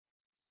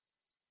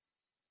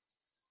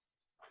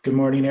Good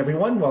morning,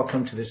 everyone.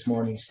 Welcome to this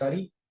morning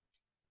study.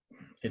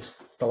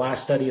 It's the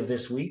last study of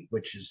this week,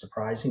 which is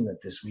surprising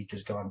that this week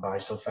has gone by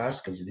so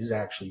fast because it is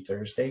actually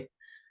Thursday,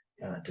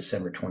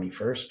 December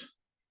 21st.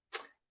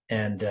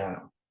 And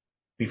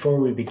before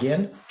we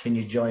begin, can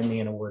you join me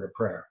in a word of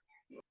prayer?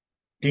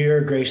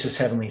 Dear gracious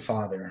Heavenly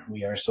Father,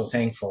 we are so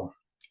thankful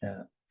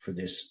for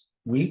this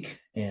week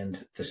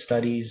and the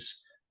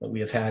studies that we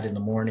have had in the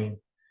morning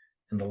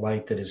and the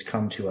light that has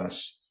come to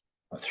us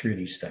through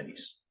these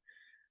studies.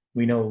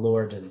 We know,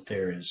 Lord, that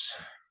there is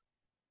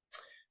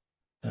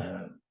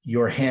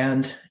your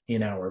hand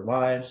in our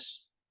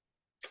lives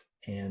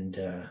and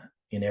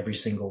in every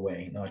single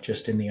way, not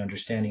just in the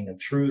understanding of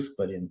truth,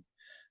 but in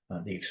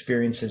the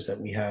experiences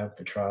that we have,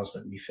 the trials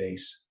that we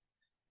face.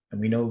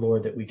 And we know,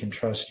 Lord, that we can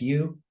trust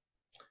you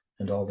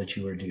and all that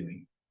you are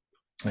doing.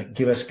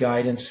 Give us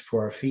guidance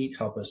for our feet.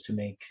 Help us to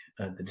make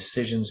the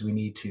decisions we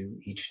need to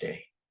each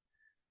day.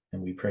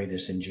 And we pray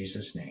this in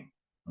Jesus' name.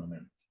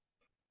 Amen.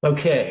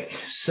 Okay,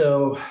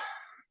 so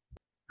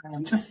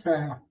just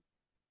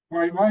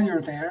while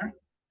you're there,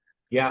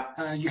 you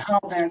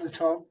have there at the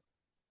top,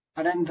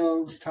 and in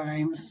those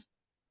times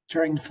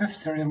during the Fifth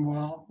Syrian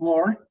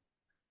War,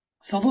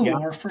 Civil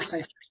War, first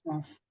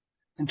month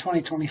in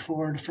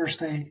 2024, the first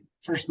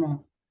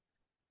month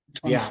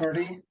in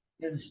 2030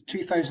 is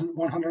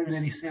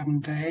 2,187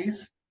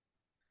 days.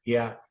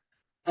 Yeah.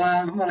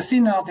 When I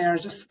seen that there, I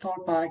just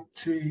thought back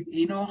to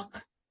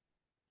Enoch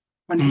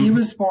when he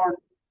was born.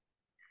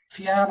 If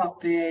you add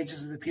up the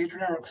ages of the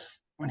patriarchs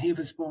when he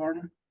was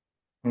born,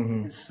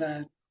 it's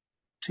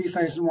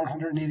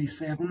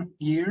 2,187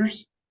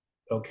 years.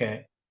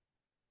 Okay.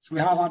 So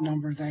we have that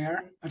number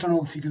there. I don't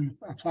know if you can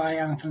apply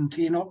anything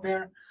to Enoch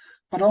there,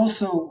 but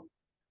also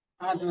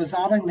as I was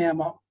adding them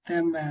up,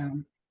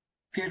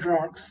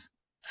 patriarchs,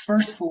 the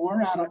first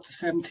four add up to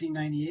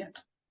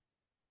 1798,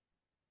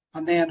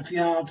 and then if you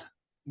add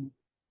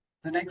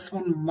the next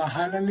one,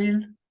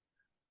 Mahalalel,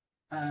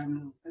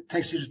 it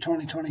takes you to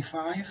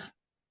 2025.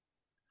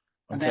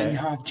 And then you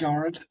have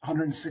Jared,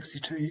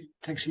 162,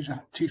 takes you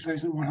to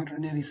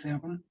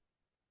 2,187.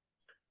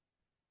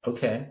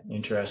 Okay,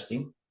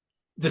 interesting.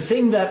 The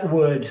thing that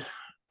would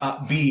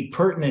be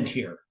pertinent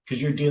here, because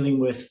you're dealing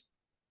with,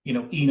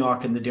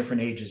 Enoch and the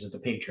different ages of the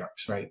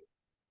patriarchs, right?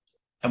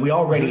 And we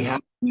already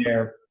have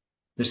there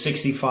the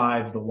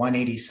 65, the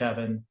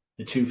 187,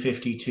 the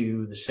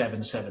 252, the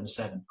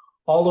 777.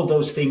 All of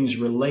those things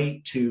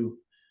relate to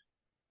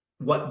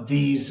what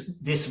this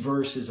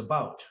verse is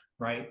about.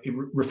 Right? It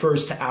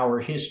refers to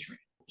our history.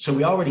 So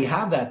we already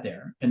have that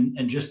there,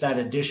 and just that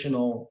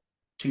additional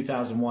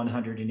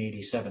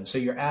 2,187. So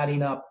you're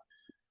adding up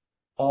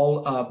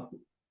all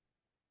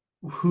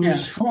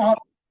who's... So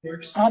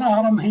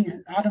Adam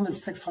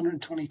is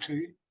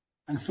 622,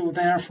 and so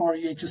therefore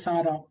you just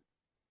add up.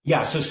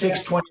 Yeah, so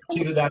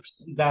 622,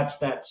 that's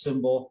that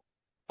symbol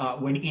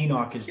when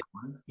Enoch is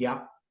born.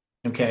 Yeah,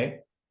 okay.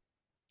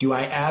 Do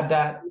I add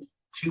that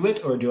to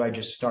it, or do I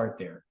just start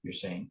there, you're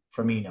saying,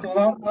 from Enoch?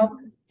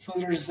 So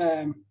there's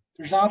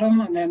Adam,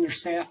 and then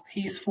there's Seth.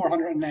 He's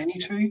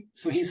 492,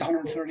 so he's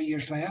 130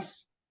 years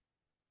less.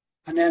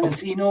 And then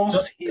it's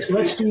Enos.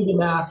 Let's do the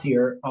math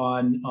here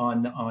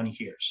on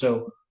here.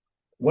 So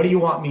what do you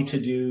want me to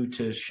do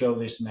to show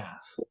this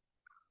math?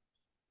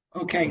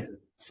 Okay,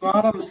 so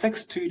Adam is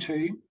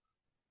 622.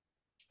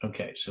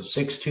 Okay, so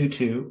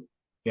 622,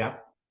 yeah.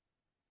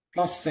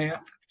 Plus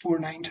Seth,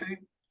 492.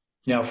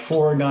 Now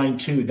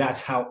 492, that's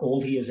how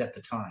old he is at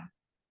the time.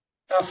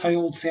 That's how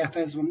old Seth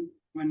is when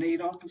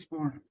Enoch was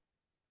born.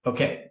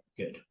 Okay,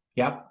 good.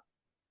 Yep.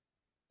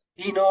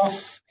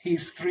 Enos,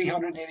 he's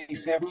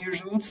 387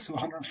 years old, so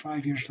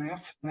 105 years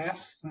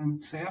less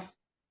than Seth.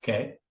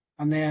 Okay.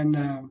 And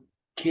then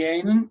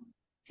Cainan,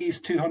 he's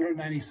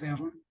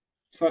 297,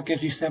 so that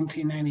gives you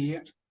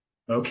 1798.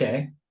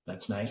 Okay,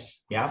 that's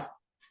nice. Yeah.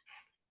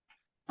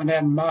 And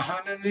then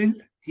Mahalalel,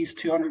 he's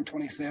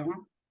 227,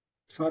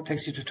 so that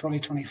takes you to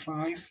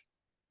 2025.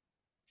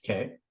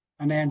 Okay.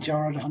 And then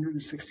Jared,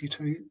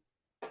 162.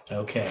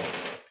 Okay.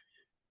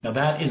 Now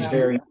that is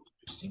very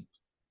interesting.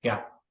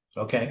 Yeah.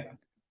 Okay.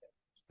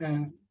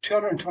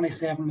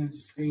 227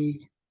 is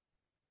the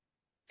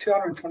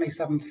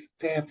 227th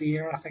day of the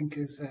year, I think,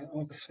 is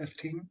August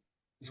 15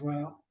 as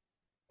well.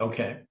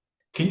 Okay.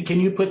 Can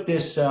you put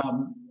this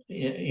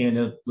in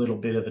a little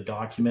bit of a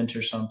document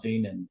or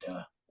something and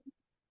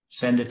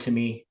send it to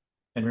me?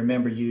 And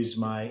remember, use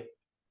my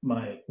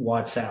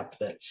WhatsApp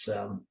that's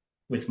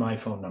with my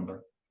phone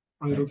number.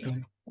 Right,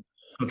 okay.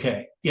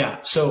 Okay,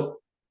 yeah. So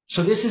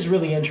this is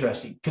really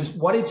interesting because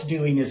what it's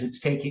doing is it's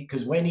taking,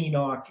 because when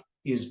Enoch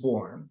is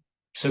born,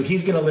 so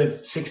he's going to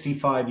live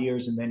 65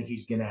 years and then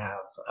he's going to have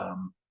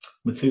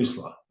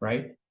Methuselah,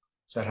 right?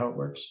 Is that how it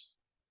works?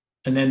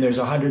 And then there's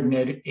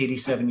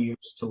 187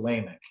 years to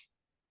Lamech.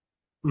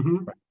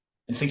 Right?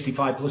 And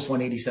 65 plus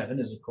 187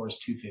 is, of course,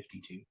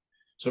 252.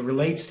 So it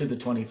relates to the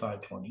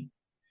 2520.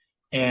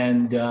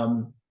 And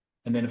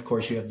then, of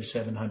course, you have the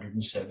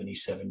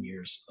 777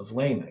 years of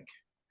Lamech.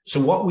 So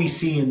what we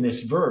see in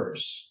this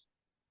verse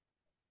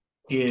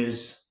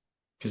is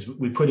because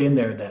we put in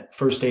there that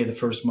first day of the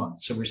first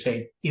month. So we're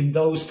saying in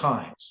those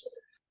times.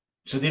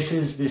 So this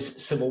is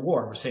this civil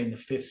war. We're saying the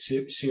Fifth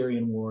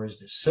Syrian War is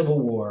this civil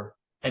war,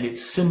 and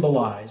it's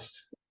symbolized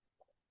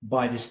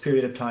by this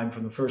period of time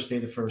from the first day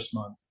of the first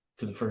month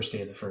to the first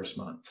day of the first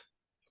month,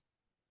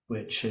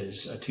 which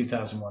is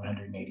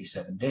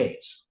 2,187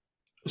 days.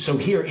 So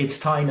here it's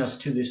tying us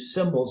to these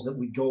symbols that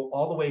we go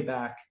all the way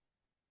back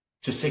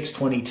to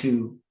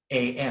 6:22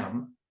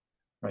 a.m.,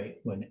 right,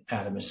 when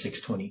Adam is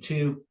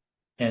 622,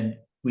 and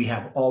we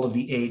have all of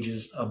the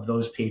ages of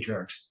those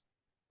patriarchs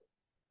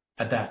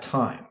at that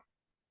time,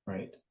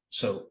 right?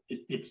 So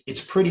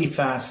it's pretty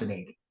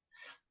fascinating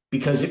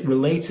because it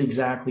relates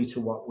exactly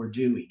to what we're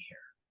doing here,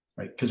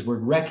 right? Because we're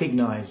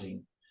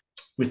recognizing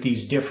with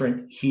these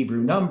different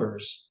Hebrew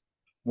numbers,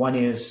 one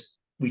is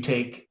we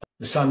take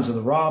the sons of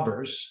the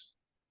robbers,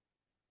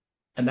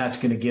 and that's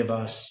going to give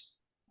us,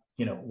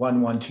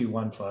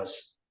 1121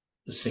 plus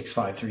the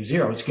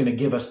 6530. It's going to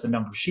give us the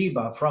number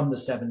Sheba from the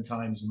 7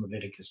 times in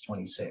Leviticus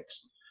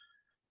 26.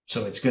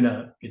 So it's going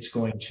to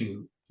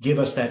give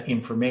us that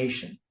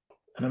information.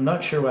 And I'm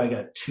not sure why I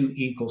got 2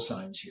 equal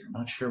signs here. I'm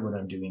not sure what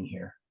I'm doing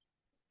here.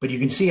 But you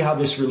can see how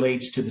this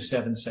relates to the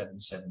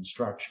 777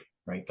 structure,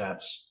 right?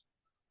 That's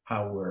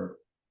how we're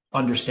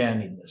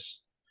understanding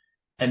this.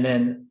 And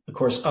then, of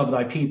course, of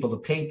thy people, the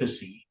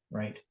papacy,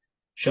 right,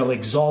 shall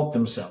exalt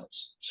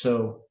themselves.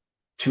 So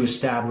to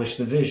establish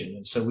the vision.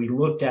 And so we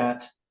looked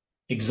at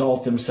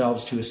exalt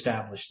themselves to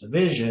establish the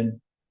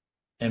vision.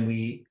 And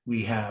we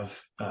have,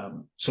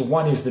 so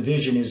one is the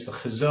vision is the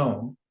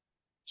chazon.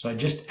 So I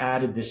just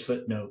added this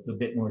footnote, a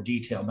bit more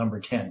detail, number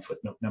 10,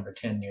 footnote number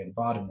 10 near the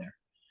bottom there.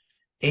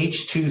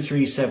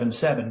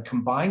 H2377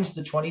 combines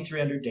the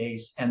 2300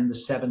 days and the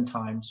 7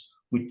 times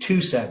with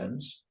 2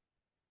 sevens,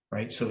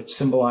 right? So it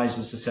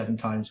symbolizes the 7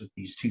 times with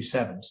these 2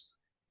 sevens.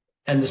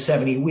 And the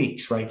 70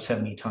 weeks, right?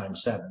 70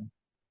 times 7.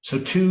 So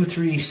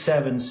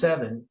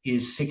 2377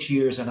 is 6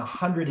 years and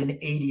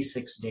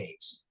 186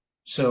 days.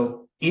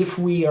 So if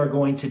we are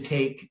going to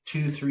take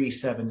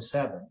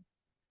 2377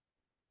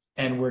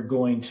 and we're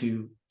going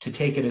to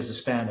take it as a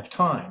span of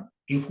time,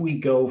 if we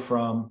go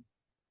from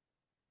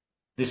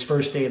this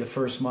first day of the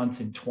first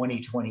month in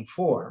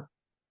 2024,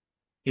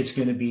 it's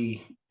going to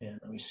be, and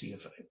let me see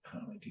how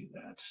I do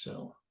that.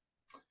 So,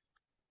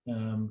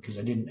 because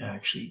I didn't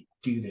actually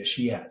do this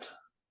yet.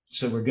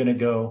 So we're going to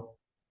go,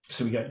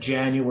 so we got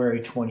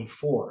January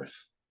 24th,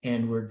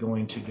 and we're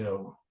going to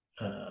go,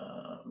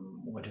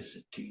 what does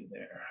it do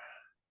there?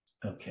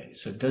 Okay,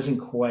 so it doesn't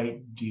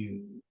quite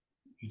do,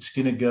 it's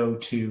going to go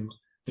to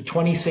the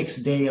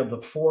 26th day of the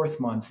 4th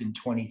month in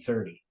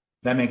 2030.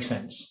 That makes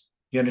sense.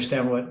 You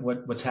understand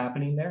what's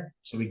happening there?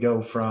 So we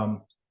go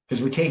from,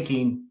 because we're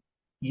taking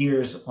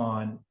years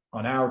on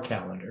our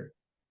calendar.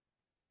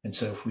 And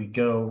so if we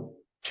go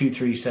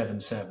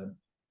 2377,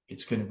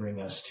 it's going to bring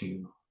us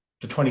to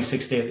the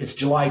 26th day. It's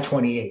July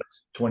 28th,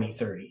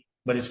 2030,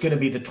 but it's going to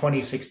be the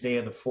 26th day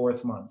of the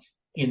 4th month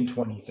in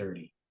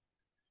 2030.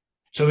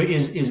 So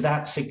is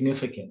that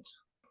significant?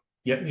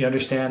 You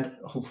understand?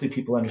 Hopefully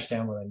people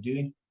understand what I'm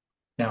doing.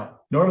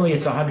 Now, normally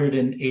it's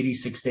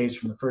 186 days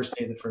from the first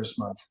day of the first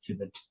month to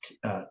the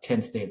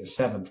 10th day of the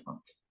 7th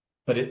month.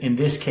 But in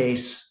this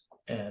case,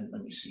 and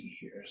let me see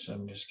here. So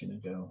I'm just going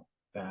to go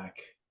back.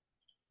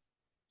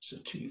 So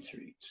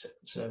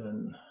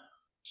 2377,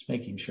 just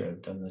making sure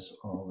I've done this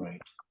all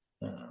right.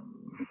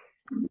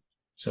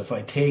 So if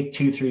I take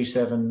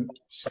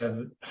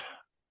 2377,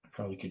 I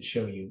probably could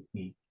show you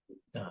me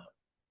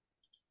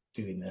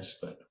doing this,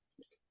 but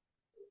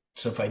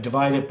so if I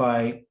divide it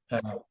by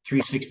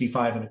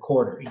 365 and a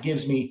quarter, it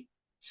gives me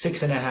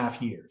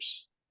 6.5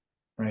 years,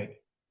 right?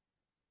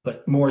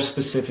 But more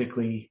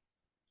specifically,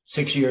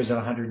 6 years and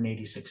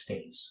 186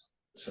 days.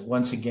 So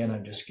once again,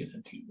 I'm just going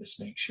to do this,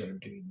 make sure I'm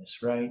doing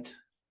this right.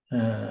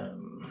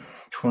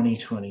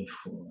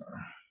 2024,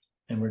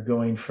 and we're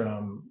going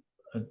from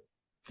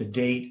the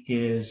date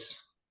is,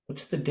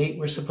 what's the date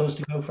we're supposed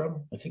to go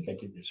from? I think I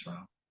did this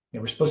wrong.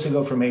 Yeah, we're supposed to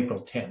go from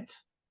April 10th.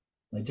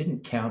 I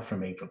didn't count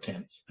from April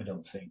 10th, I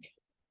don't think.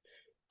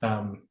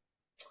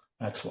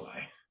 That's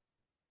why.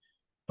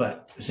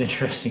 But it's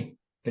interesting,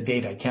 the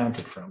date I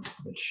counted from,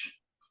 which,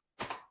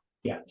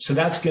 yeah. So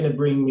that's going to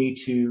bring me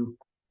to,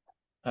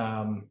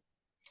 now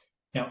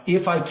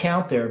if I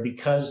count there,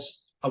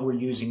 because we're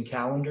using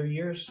calendar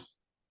years,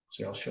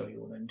 so I'll show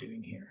you what I'm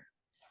doing here.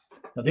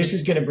 Now this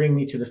is going to bring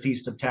me to the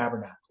Feast of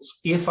Tabernacles.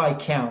 If I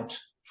count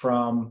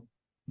from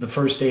the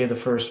first day of the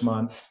first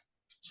month,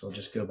 so I'll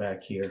just go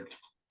back here.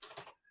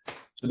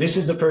 So this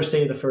is the first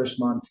day of the first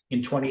month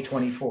in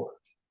 2024.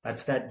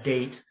 That's that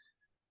date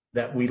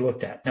that we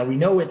looked at. Now we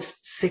know it's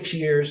 6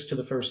 years to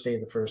the first day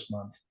of the first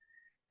month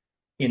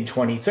in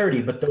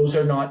 2030, but those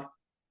are not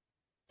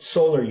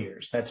solar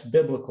years. That's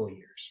biblical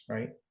years,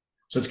 right?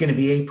 So it's going to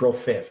be April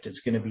 5th.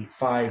 It's going to be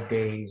 5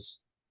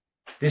 days.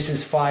 This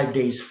is 5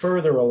 days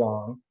further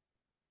along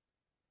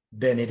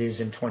than it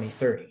is in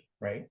 2030,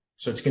 right?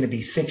 So it's going to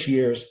be 6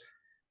 years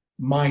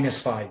minus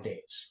 5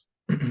 days.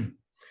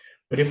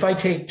 But if I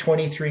take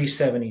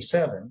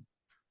 2377,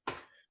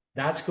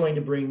 That's going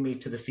to bring me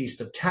to the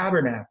Feast of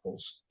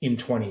Tabernacles in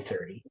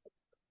 2030,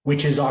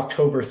 which is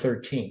October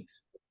 13th.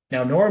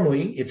 Now,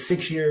 normally it's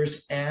 6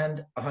 years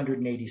and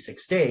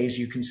 186 days.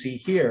 You can see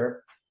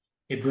here,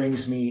 it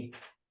brings me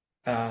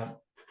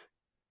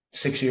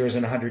 6 years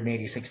and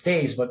 186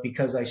 days, but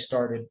because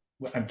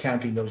I'm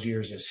counting those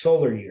years as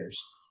solar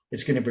years,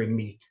 it's going to bring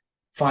me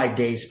 5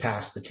 days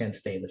past the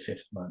 10th day of the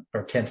 5th month,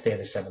 or 10th day of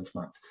the 7th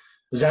month.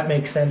 Does that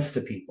make sense to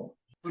people?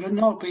 Would it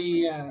not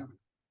be,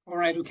 all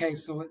right, okay,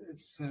 so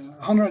it's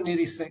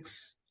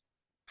 186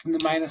 from the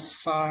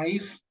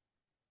 -5.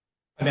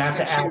 I have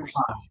to add 5.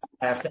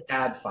 I have to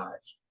add 5.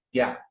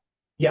 Yeah.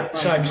 Yeah. Right,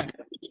 so I'm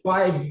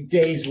 5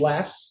 days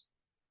less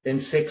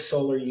than 6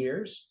 solar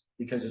years,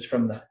 because it's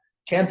from the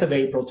 10th of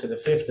April to the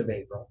 5th of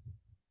April.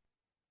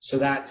 So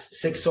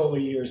that's 6 solar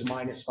years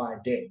minus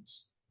 5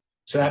 days.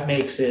 So that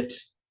makes it,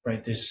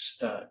 right, this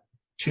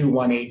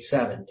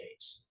 2187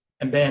 days.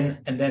 And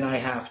then I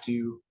have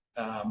to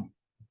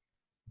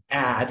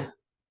add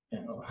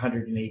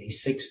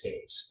 186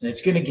 days. And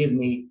it's going to give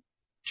me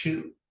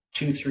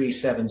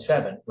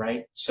 2377,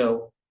 right?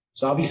 So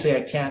obviously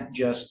I can't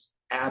just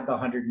add the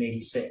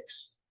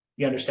 186.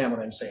 You understand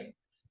what I'm saying?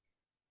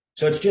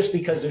 So it's just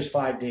because there's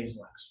 5 days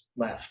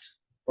left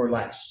or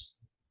less.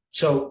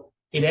 So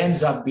it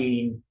ends up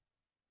being,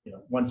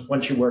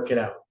 once you work it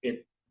out,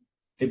 it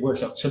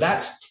works out. So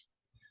that's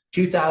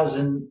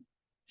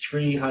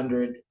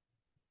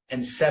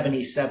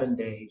 2,377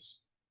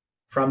 days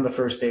from the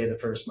first day of the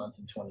first month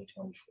in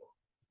 2024.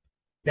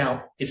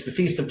 Now, it's the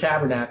Feast of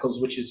Tabernacles,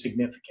 which is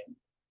significant,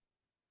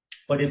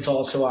 but it's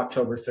also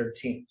October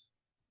 13th,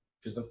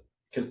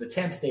 because the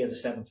 10th day of the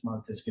 7th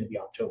month is going to be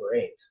October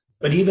 8th.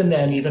 But even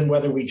then, even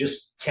whether we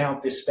just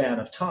count this span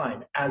of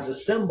time as a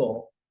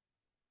symbol,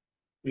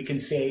 we can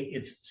say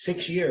it's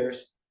 6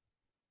 years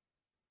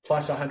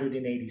plus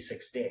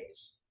 186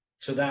 days.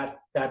 So that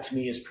to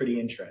me is pretty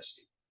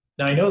interesting.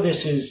 Now, I know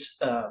this is,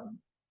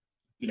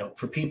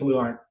 for people who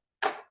aren't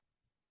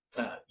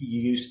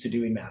used to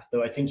doing math,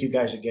 though I think you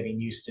guys are getting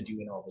used to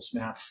doing all this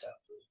math stuff.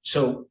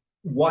 So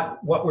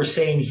what we're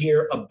saying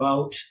here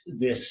about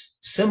this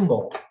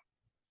symbol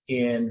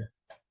in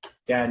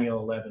Daniel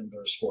 11,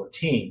 verse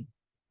 14,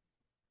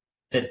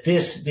 that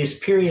this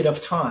period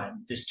of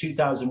time, this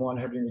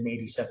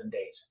 2,187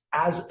 days,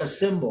 as a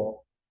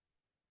symbol,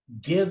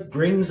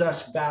 brings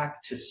us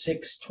back to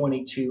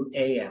 6:22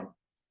 a.m.,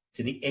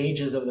 to the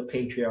ages of the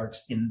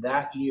patriarchs in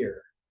that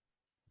year,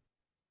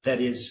 that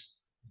is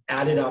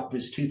added up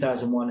as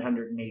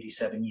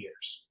 2,187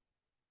 years.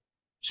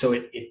 So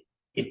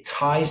it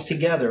ties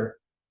together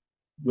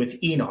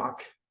with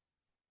Enoch,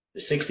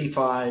 the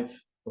 65,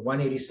 the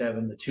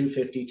 187, the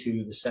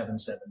 252, the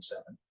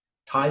 777,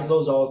 ties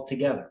those all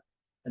together.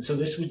 And so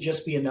this would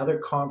just be another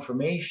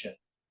confirmation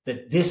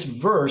that this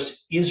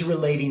verse is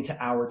relating to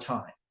our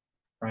time,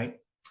 right?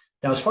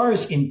 Now, as far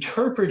as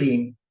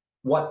interpreting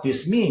what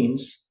this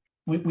means,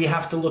 we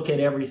have to look at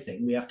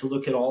everything. We have to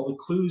look at all the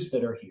clues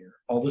that are here,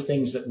 all the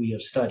things that we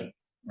have studied,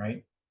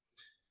 right?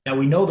 Now,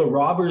 we know the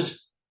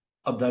robbers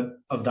of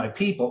thy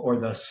people, or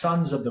the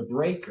sons of the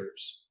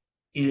breakers,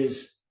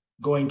 is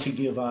going to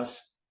give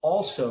us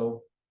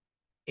also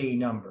a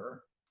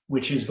number,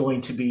 which is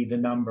going to be the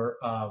number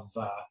of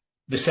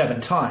the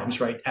 7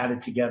 times, right?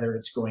 Added together,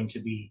 it's going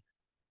to be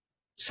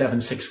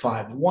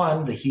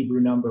 7651, the Hebrew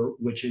number,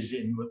 which is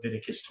in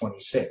Leviticus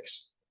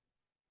 26.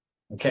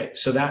 Okay,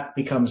 so that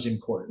becomes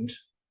important.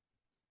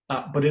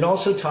 But it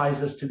also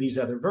ties us to these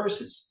other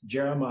verses,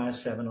 Jeremiah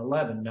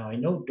 7:11. Now, I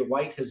know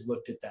Dwight has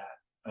looked at that,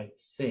 I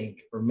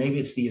think, or maybe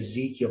it's the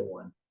Ezekiel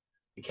one.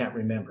 I can't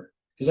remember,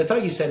 because I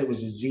thought you said it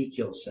was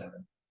Ezekiel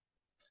 7.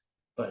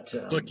 But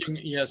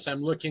yes,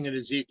 I'm looking at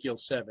Ezekiel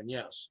 7,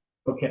 yes.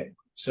 Okay,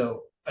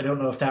 so I don't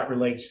know if that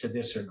relates to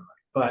this or not.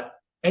 But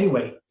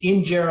anyway,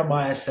 in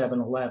Jeremiah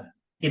 7:11,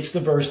 it's the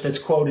verse that's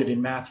quoted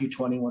in Matthew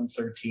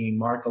 21:13,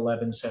 Mark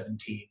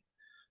 11:17,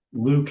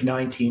 Luke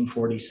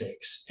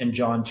 19:46, and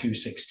John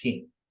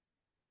 2:16.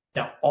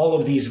 Now, all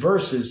of these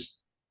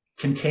verses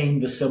contain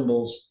the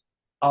symbols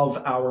of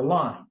our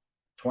line.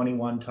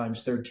 21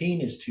 times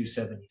 13 is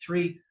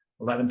 273,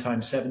 11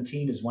 times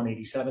 17 is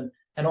 187,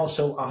 and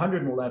also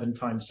 111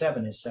 times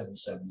 7 is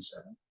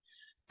 777.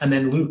 And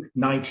then Luke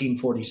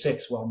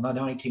 19:46, well, the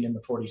 19 and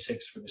the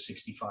 46 for the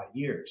 65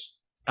 years.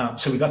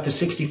 So we got the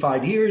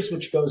 65 years,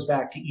 which goes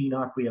back to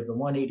Enoch. We have the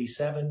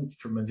 187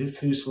 from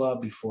Methuselah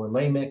before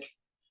Lamech,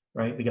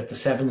 right? We got the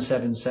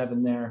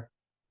 777 there.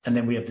 And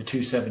then we have the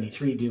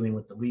 273 dealing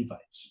with the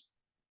Levites.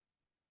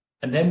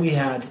 And then we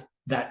had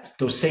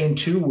those same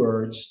 2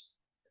 words,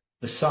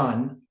 the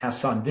son,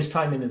 Hassan, this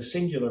time in the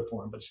singular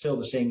form, but still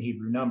the same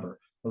Hebrew number,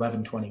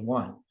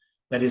 1121.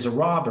 That is a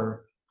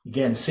robber,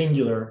 again,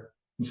 singular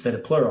instead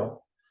of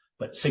plural,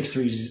 but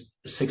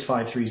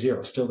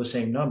 6530, still the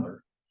same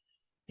number.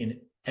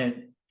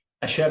 And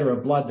a shedder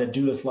of blood that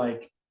doeth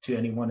like to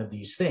any one of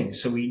these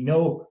things. So we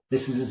know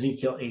this is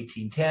Ezekiel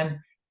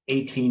 18:10.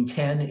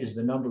 1810 is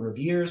the number of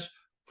years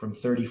from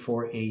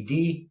 34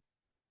 AD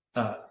to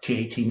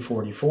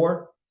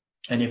 1844.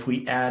 And if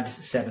we add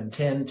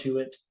 710 to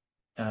it,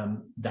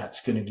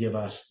 That's going to give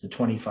us the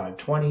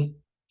 2520.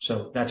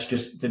 So that's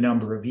just the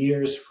number of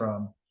years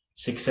from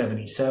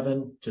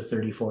 677 to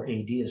 34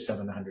 AD is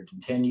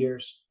 710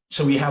 years.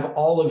 So we have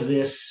all of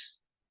this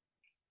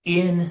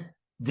in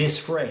this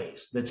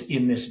phrase that's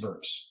in this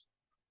verse.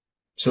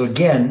 So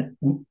again,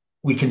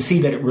 we can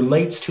see that it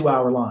relates to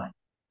our line.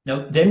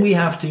 Now, then we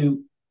have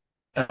to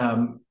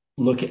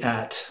look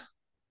at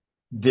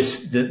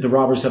this, the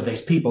robbers of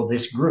these people,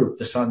 this group,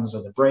 the sons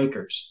of the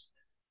breakers.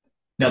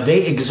 Now,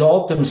 they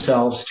exalt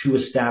themselves to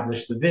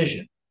establish the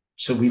vision.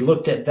 So we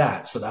looked at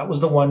that. So that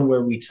was the one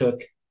where we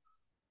took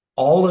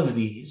all of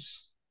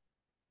these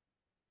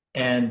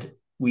and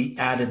we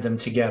added them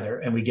together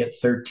and we get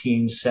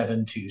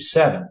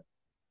 13727.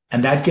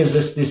 And that gives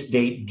us this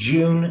date,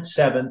 June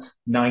 7th,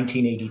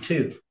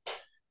 1982.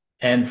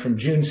 And from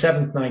June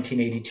 7th,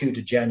 1982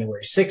 to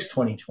January 6th,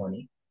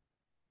 2020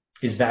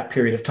 is that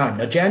period of time.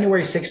 Now,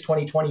 January 6th,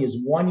 2020 is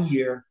 1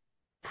 year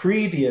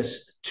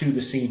previous to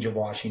the siege of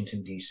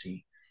Washington,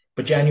 D.C.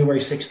 But January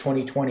 6th,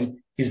 2020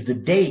 is the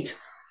date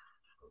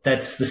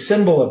that's the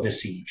symbol of the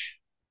siege.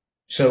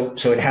 So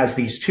it has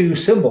these two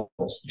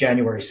symbols,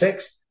 January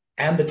 6th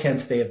and the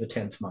 10th day of the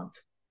 10th month.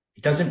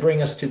 It doesn't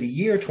bring us to the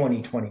year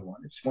 2021.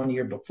 It's 1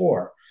 year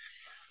before,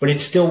 but it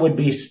still would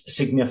be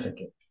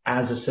significant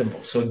as a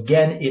symbol. So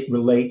again, it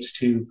relates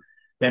to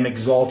them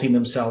exalting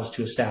themselves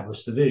to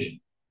establish the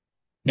vision.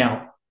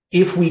 Now,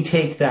 if we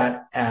take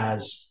that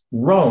as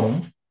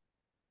Rome,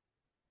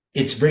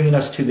 it's bringing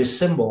us to this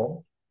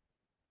symbol.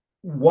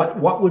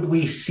 What would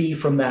we see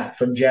from that,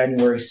 from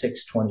January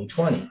 6,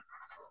 2020?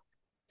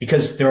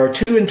 Because there are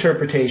two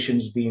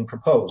interpretations being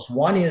proposed.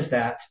 One is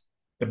that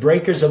the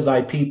breakers of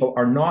thy people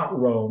are not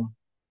Rome,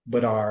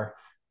 but are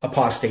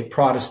apostate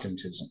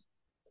Protestantism.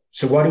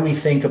 So what do we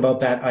think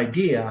about that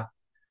idea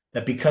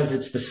that because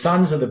it's the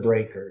sons of the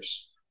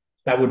breakers,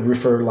 that would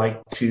refer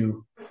like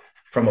to,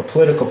 from a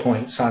political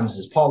point, sons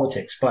is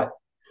politics, but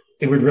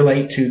it would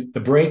relate to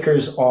the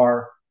breakers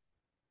are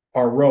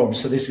Rome.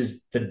 So this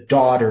is the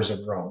daughters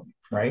of Rome,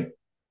 right?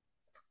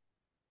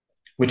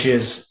 Which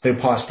is the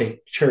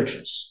apostate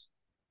churches.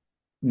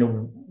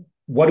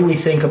 What do we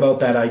think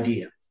about that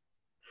idea?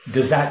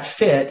 Does that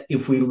fit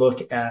if we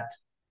look at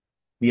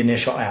the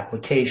initial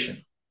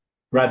application,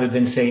 rather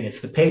than saying it's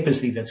the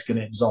papacy that's going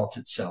to exalt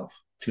itself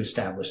to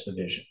establish the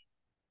vision?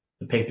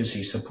 The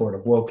papacy's support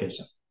of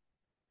wokeism.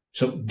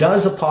 So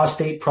does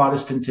apostate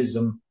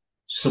Protestantism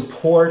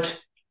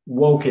support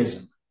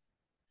wokeism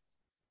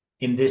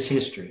in this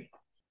history?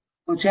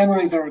 Well,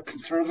 generally they're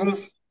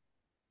conservative.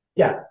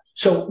 Yeah.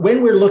 So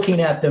when we're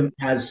looking at them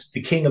as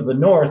the king of the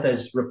north,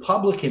 as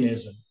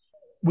republicanism,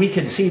 we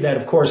can see that,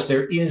 of course,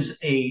 there is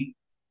a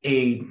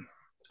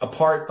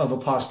part of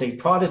apostate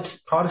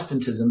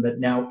Protestantism that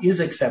now is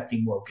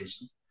accepting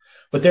wokeism,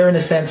 but they're in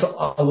a sense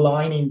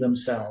aligning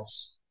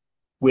themselves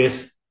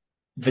with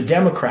the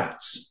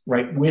Democrats,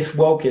 right, with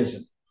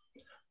wokeism.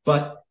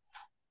 But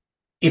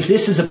if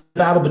this is a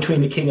battle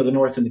between the king of the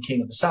north and the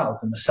king of the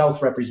south, and the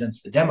south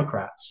represents the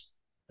Democrats,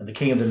 and the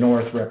king of the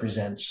north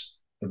represents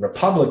the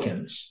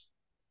Republicans,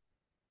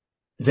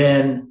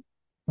 then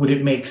would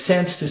it make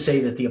sense to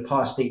say that the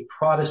apostate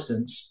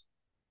Protestants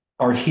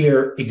are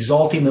here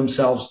exalting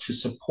themselves to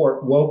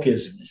support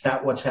wokeism? Is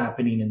that what's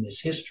happening in this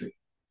history?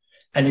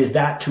 And is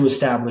that to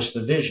establish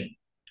the vision?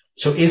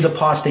 So is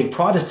apostate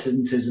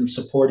Protestantism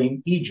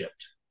supporting Egypt?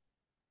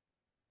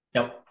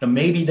 Now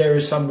maybe there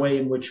is some way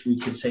in which we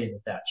could say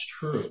that that's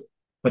true,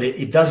 but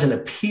it doesn't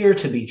appear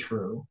to be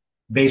true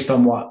based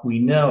on what we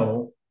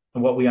know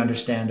and what we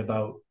understand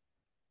about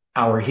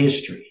our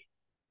history.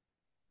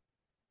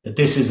 That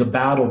this is a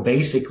battle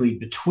basically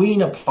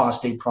between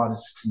apostate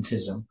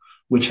Protestantism,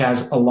 which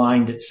has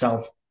aligned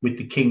itself with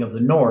the king of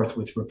the north,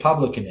 with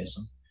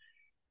republicanism,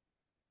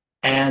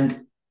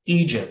 and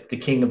Egypt, the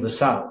king of the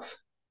south,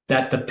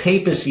 that the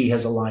papacy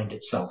has aligned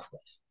itself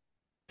with.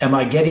 Am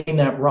I getting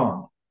that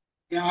wrong?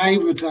 Yeah, I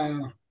would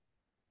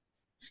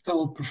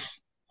still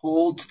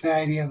hold to the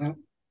idea that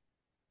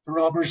the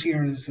robbers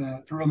here is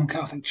the Roman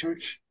Catholic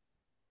Church,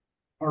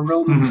 or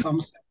Rome in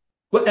some sense.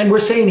 Well, and we're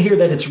saying here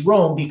that it's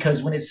Rome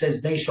because when it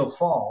says they shall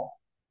fall,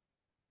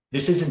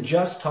 this isn't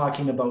just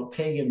talking about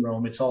pagan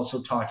Rome, it's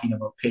also talking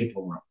about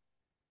papal Rome,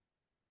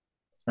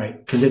 right?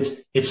 Because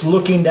it's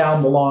looking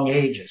down the long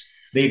ages.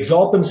 They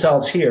exalt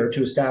themselves here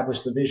to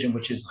establish the vision,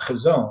 which is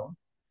Chazon.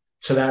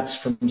 So that's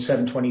from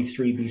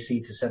 723 BC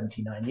to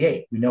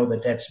 1798. We know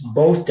that that's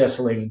both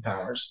desolating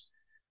powers.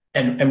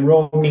 And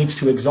Rome needs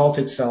to exalt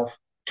itself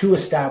to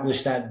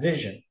establish that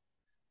vision.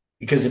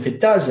 Because if it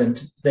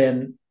doesn't,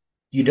 then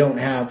you don't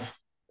have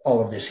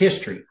all of this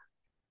history.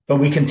 But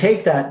we can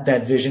take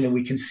that vision and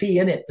we can see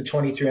in it the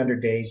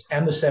 2300 days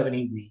and the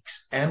 70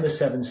 weeks and the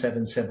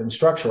 777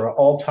 structure are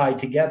all tied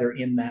together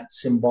in that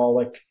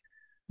symbolic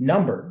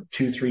number,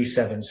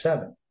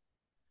 2377.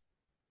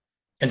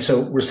 And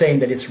so we're saying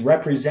that it's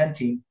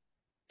representing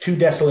two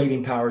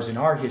desolating powers in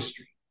our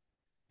history,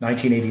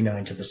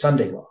 1989 to the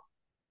Sunday Law.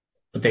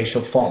 But they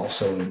shall fall.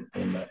 So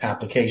in the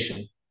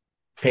application,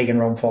 pagan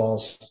Rome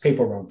falls,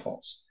 papal Rome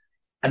falls.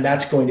 And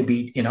that's going to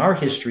be, in our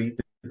history,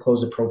 the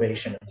close of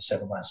probation and the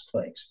seven last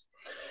plagues.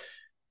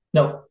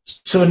 Now,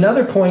 so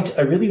another point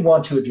I really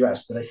want to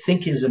address that I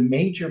think is a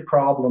major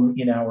problem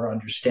in our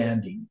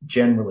understanding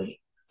generally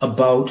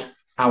about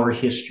our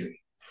history.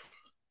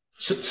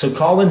 So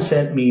Colin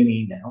sent me an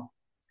email,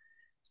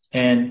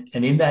 and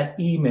in that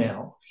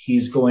email,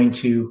 he's going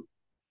to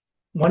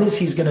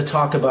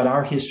talk about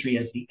our history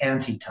as the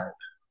antitype,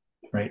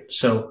 right?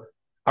 So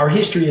our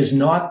history is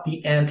not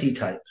the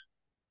antitype.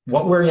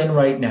 What we're in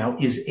right now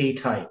is a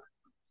type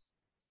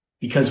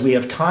because we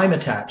have time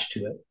attached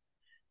to it.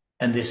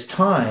 And this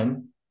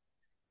time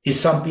is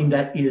something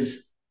that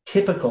is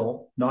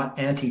typical, not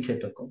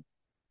antitypical.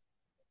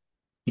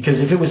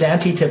 Because if it was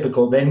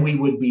antitypical, then we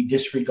would be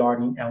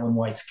disregarding Ellen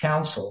White's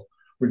counsel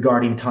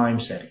regarding time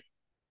setting.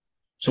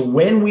 So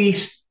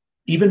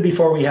even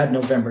before we had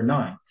November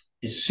 9th,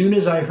 as soon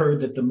as I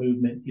heard that the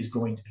movement is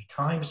going to be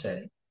time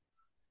setting,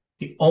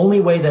 the only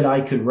way that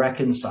I could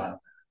reconcile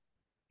that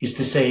is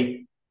to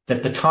say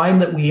that the time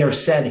that we are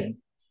setting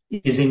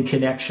is in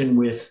connection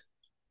with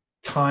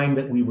time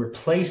that we were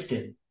placed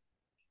in.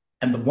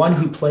 And the one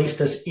who placed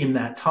us in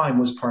that time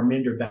was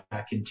Parminder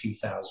back in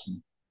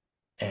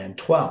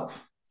 2012.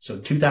 So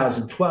in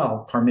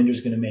 2012, Parminder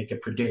is going to make a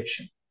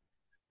prediction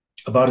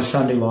about a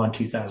Sunday law in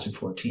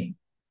 2014.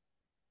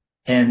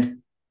 And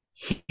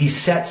he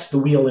sets the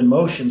wheel in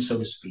motion, so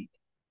to speak,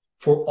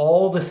 for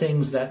all the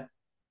things that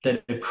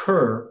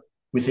occur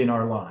within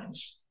our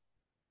lives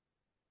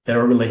that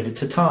are related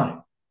to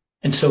time.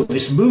 And so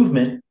this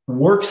movement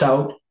works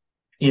out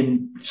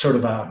in sort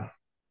of a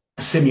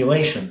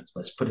simulation,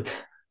 let's put it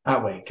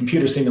that way,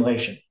 computer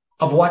simulation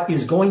of what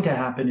is going to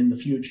happen in the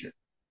future.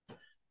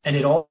 And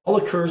it all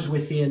occurs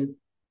within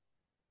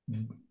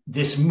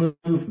this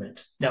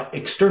movement. Now,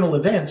 external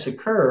events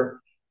occur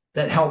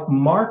that help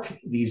mark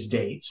these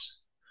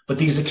dates, but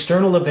these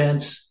external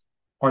events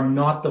are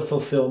not the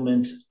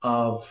fulfillment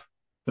of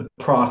the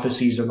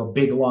prophecies or the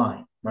big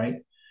line, right?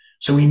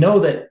 So we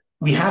know that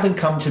we haven't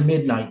come to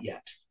midnight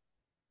yet,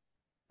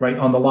 right,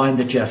 on the line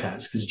that Jeff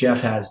has, because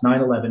Jeff has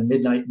 9/11,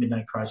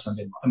 midnight cry,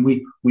 Sunday law. And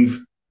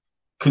we've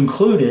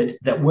concluded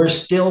that we're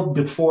still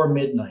before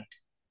midnight.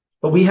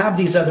 But we have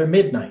these other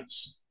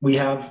midnights. We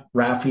have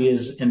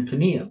Raffias and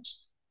Paneums.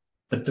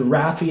 But the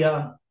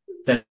Raffia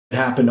that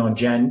happened on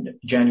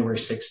January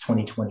 6,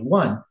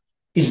 2021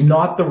 is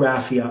not the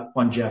Raffia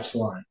on Jeff's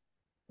line,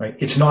 right?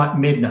 It's not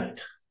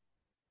midnight.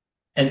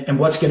 And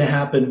what's going to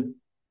happen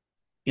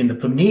in the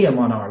Paneum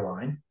on our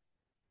line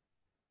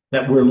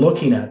that we're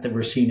looking at, that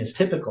we're seeing as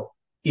typical,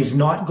 is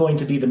not going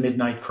to be the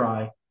midnight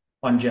cry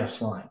on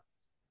Jeff's line.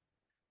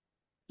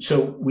 So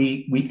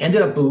we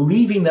ended up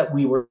believing that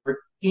we were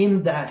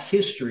in that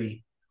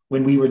history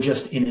when we were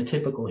just in a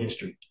typical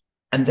history.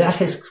 And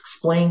that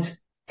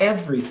explains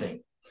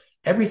everything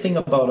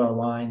about our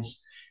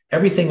lines,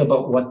 everything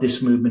about what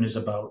this movement is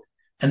about,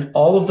 and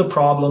all of the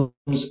problems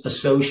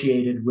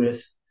associated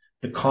with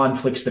the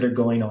conflicts that are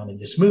going on in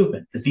this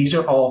movement, that these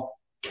are all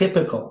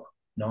typical,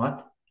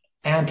 not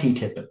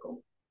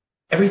anti-typical.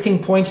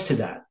 Everything points to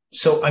that.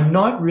 So I'm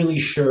not really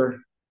sure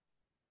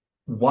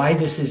why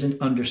this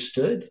isn't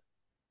understood,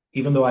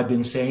 even though I've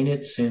been saying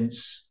it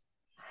since,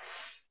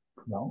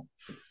 well,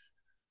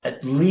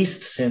 at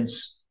least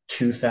since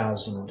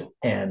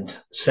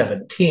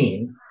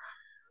 2017.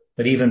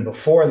 But even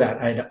before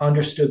that, I had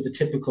understood the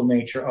typical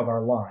nature of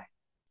our line,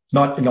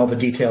 not in all the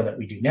detail that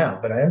we do now,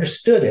 but I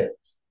understood it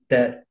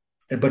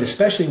but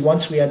especially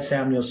once we had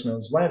Samuel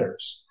Snow's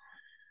letters,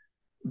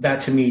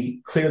 that to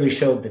me clearly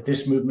showed that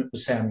this movement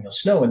was Samuel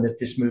Snow and that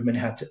this movement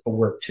had a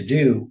work to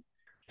do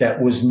that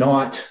was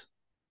not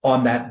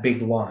on that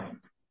big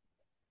line.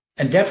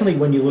 And definitely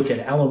when you look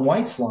at Ellen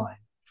White's line,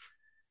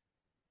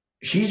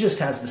 she just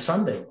has the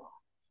Sunday law.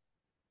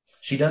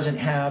 She doesn't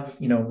have,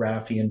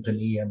 Raffi and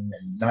Paneum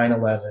and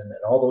 9/11 and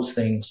all those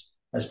things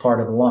as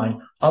part of the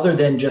line, other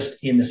than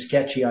just in the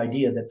sketchy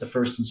idea that the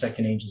first and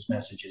second angel's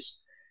messages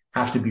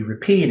have to be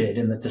repeated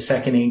and that the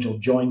second angel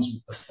joins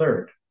with the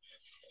third.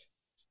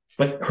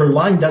 But her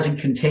line doesn't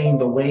contain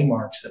the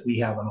waymarks that we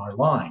have on our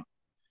line.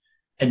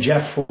 And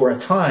Jeff, for a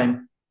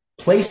time,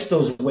 placed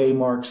those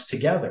waymarks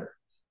together,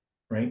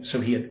 right?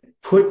 So he had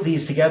put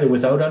these together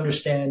without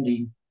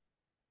understanding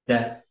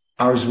that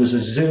ours was a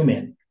zoom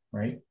in,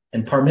 right?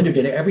 And Parminder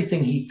did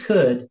everything he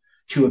could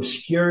to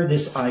obscure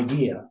this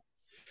idea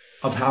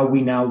of how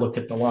we now look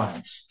at the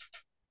lines,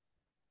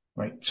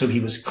 right? So he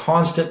was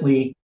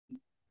constantly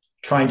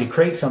trying to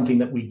create something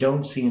that we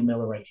don't see in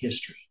Millerite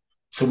history.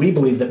 So we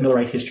believe that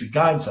Millerite history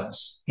guides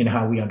us in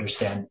how we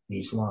understand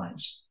these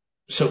lines.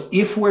 So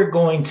if we're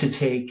going to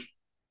take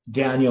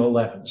Daniel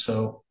 11,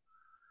 so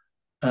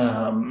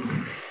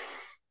I'll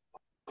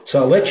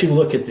let you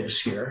look at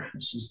this here.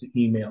 This is the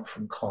email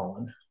from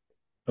Colin.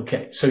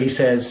 Okay, so he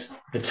says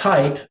the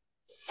type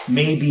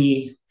may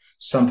be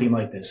something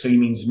like this. So he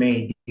means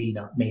maybe,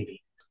 not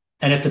maybe.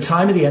 And at the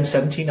time of the end,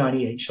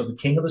 1798, shall the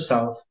king of the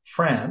south,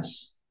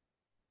 France,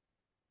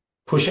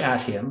 push at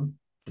him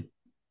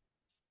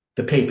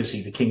the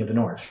papacy, the king of the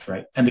north,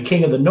 right? And the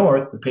king of the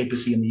north, the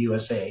papacy in the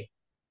USA,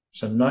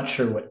 so I'm not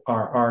sure what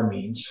RR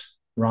means,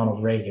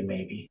 Ronald Reagan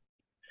maybe,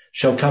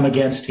 shall come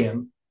against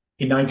him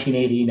in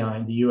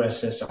 1989, the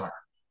USSR.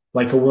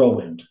 like a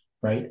whirlwind,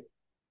 right?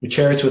 With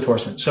chariots with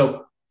horsemen.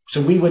 So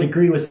we would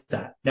agree with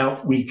that.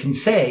 Now we can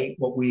say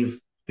what we've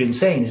been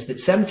saying is that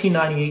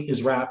 1798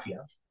 is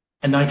Raphia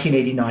and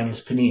 1989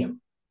 is Panium,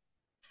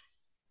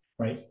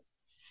 right?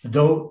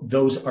 Though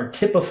those are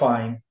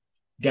typifying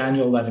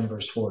Daniel 11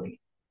 verse 40,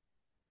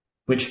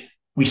 which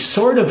we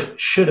sort of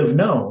should have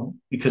known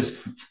because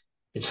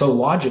it's so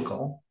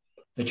logical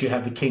that you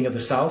have the king of the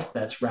south,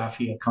 that's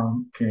Raphia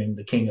conquering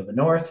the king of the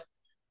north,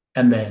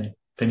 and then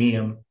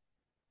Panium,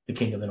 the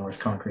king of the north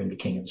conquering the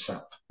king of the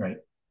south, right?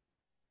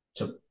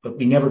 So, but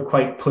we never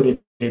quite put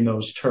it in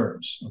those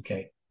terms,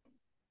 okay?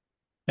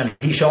 And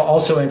he shall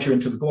also enter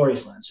into the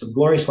glorious land. So the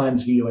glorious land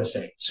is the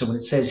USA. So when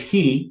it says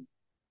he,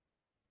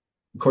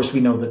 of course,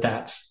 we know that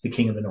that's the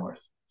king of the north.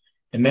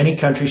 And many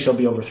countries shall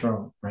be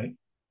overthrown, right?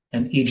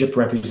 And Egypt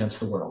represents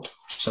the world.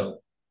 So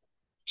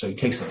he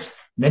takes this.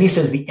 And then he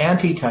says the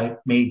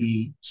antitype may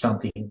be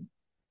something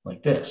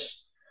like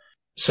this.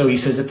 So he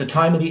says at the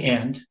time of the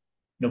end,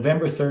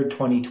 November 3rd,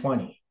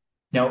 2020.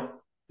 Now,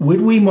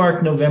 would we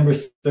mark November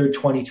 3rd,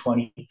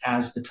 2020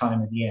 as the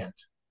time of the end?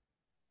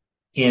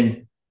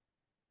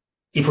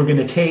 If we're going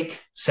to take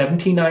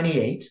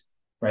 1798,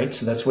 right?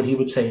 So that's what he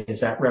would say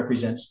is that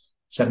represents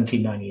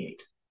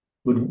 1798.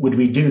 Would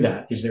we do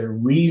that? Is there a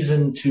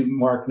reason to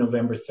mark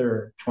November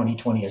 3rd,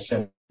 2020 as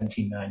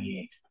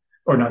 1798?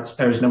 Or not,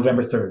 there's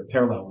November 3rd,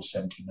 parallel with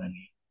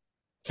 1798.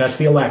 So that's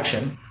the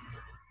election.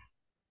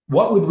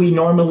 What would we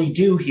normally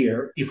do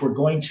here if we're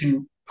going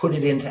to put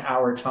it into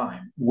our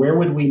time? Where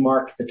would we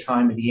mark the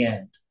time of the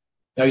end?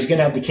 Now he's going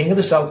to have the king of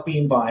the south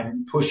being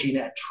Biden pushing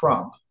at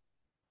Trump,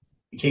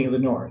 the king of the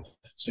north.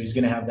 So he's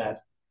going to have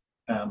that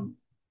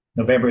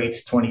November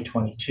 8th,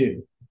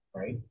 2022,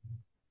 right?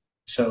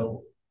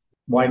 So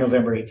why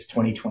November 8th,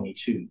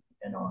 2022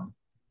 and on?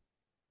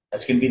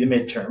 That's going to be the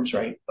midterms,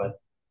 right? But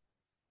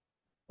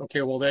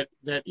okay, well that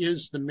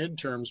is the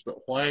midterms, but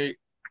why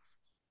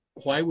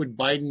would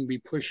Biden be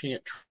pushing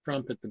at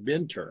Trump at the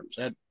midterms?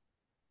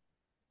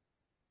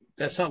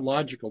 That's not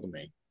logical to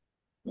me.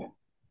 Yeah.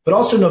 But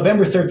also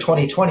November 3rd,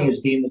 2020 is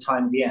being the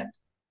time of the end.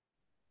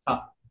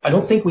 I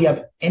don't think we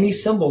have any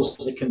symbols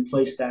that can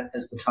place that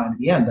as the time of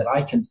the end that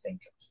I can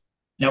think of.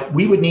 Now,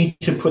 we would need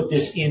to put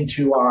this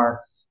into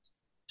our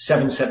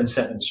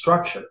 777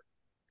 structure.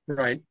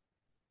 Right.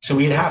 So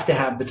we'd have to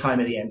have the time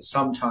of the end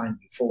sometime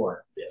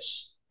before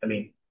this. I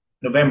mean,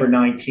 November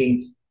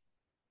 19th,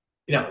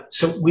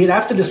 so we'd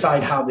have to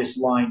decide how this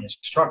line is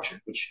structured,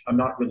 which I'm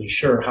not really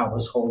sure how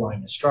this whole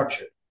line is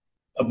structured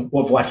of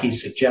what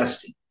he's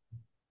suggesting.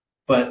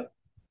 But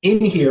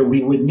in here,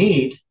 we would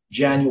need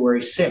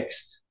January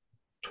 6th,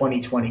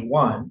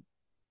 2021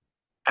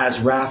 as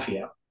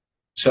Raphia.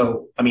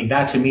 So, I mean,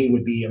 that to me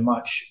would be a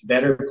much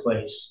better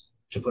place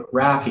to put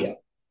Raphia.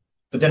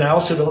 But then I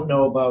also don't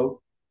know about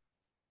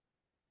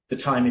the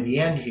time of the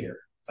end here.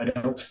 I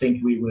don't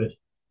think we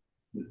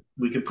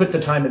could put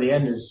the time of the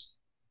end as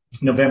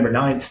November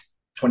 9th,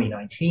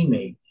 2019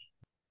 maybe.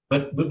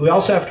 But we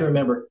also have to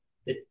remember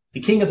that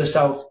the king of the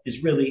south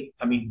is really,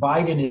 I mean,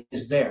 Biden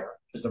is there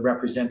as the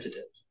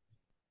representative.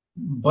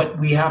 But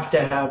we have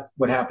to have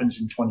what happens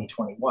in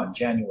 2021,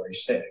 January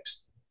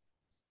 6th.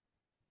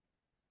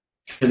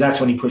 Because that's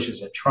when he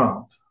pushes at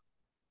Trump.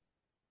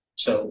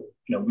 So,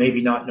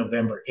 maybe not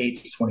November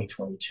 8th,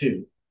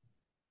 2022.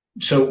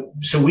 So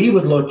we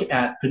would look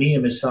at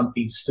Panium as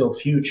something still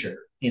future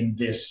in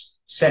this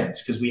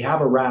sense, because we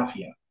have a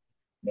Raphia.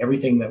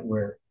 Everything that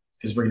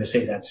because we're going to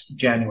say that's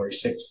January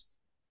 6th,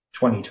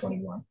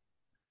 2021.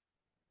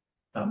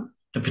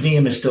 The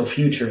Panium is still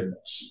future in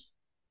this.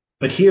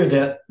 But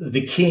here,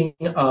 the king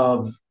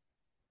of,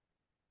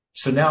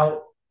 so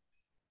now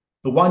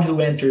the one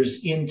who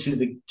enters into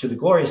the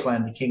glorious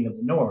land, the king of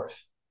the north,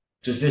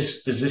 does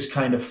this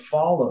kind of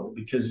follow?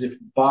 Because if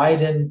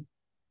Biden,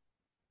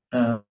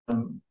 the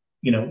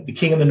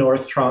king of the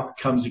north, Trump,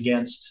 comes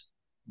against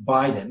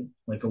Biden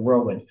like a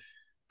whirlwind,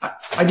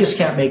 I just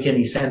can't make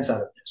any sense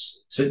out of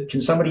this. So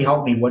can somebody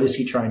help me? What is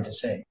he trying to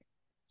say?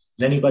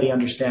 Does anybody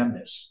understand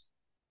this?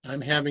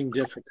 I'm having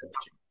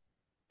difficulty.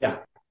 Yeah.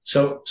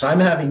 So I'm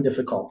having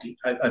difficulty.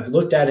 I've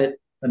looked at it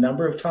a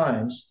number of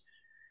times,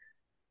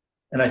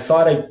 and I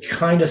thought I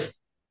kind of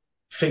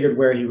figured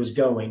where he was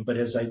going, but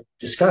as I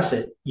discuss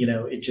it,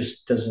 it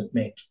just doesn't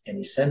make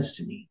any sense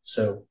to me.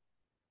 So,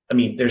 I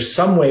mean, there's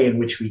some way in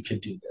which we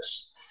could do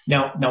this.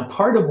 Now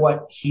part of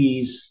what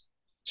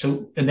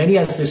and then he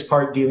has this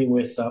part dealing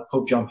with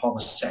Pope John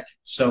Paul II.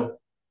 So,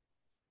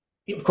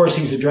 of course,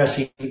 he's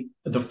addressing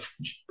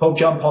Pope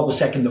John Paul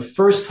II. The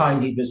first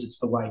time he visits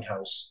the White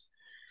House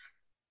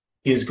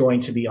is going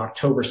to be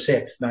October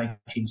 6th,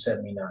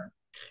 1979.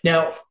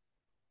 Now,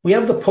 we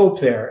have the Pope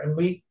there, and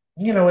we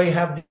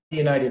have the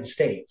United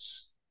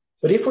States.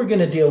 But if we're going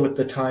to deal with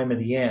the time of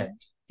the end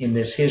in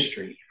this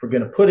history, if we're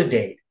going to put a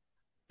date,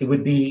 it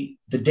would be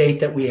the date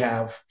that we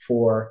have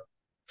for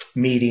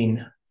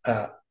meeting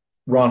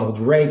Ronald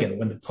Reagan,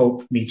 when the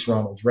Pope meets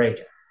Ronald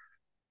Reagan.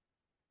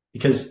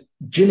 Because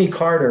Jimmy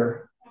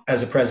Carter,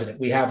 as a president,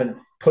 we haven't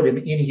put him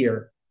in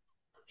here.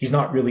 He's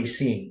not really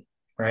seen,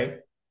 right?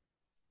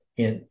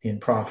 In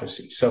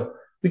prophecy. So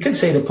we could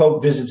say the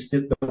Pope visits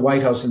the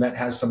White House and that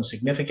has some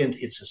significance.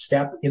 It's a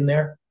step in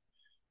there.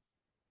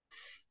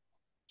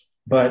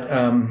 But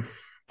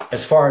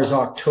as far as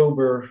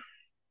October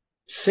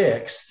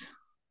 6th,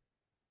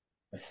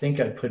 I think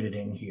I put it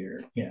in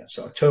here. Yeah,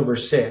 so October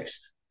 6th,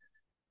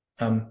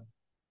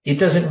 it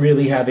doesn't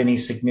really have any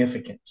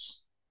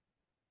significance,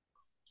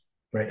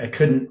 right? I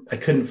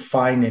couldn't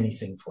find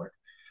anything for it.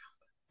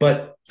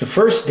 But the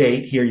first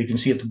date here, you can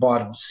see at the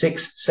bottom,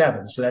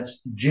 6/7. So that's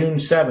June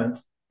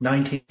 7th,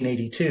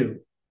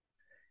 1982.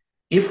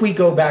 If we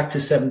go back to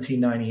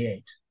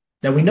 1798,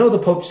 now we know the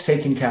Pope's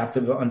taken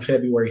captive on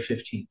February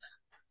 15th.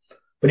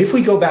 But if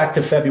we go back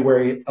to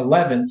February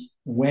 11th,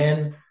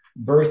 when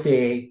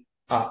Berthier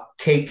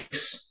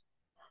takes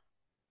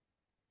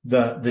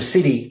the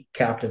city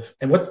captive,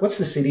 and what's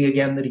the city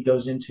again that he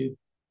goes into?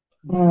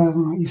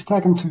 He's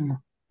taken to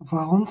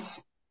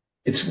Valence.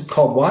 It's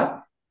called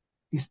what?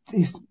 He's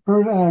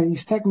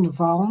taken to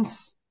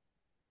Valence.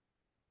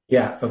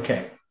 Yeah,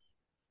 okay.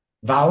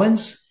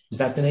 Valence? Is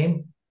that the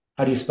name?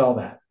 How do you spell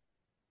that?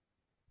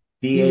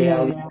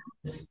 V-A-L-E?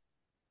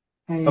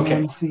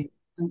 A-N-C.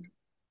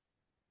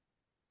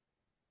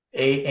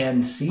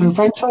 A-N-C?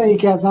 Eventually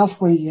that's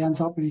where he ends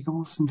up when he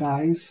goes and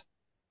dies.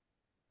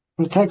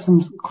 But it takes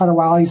him quite a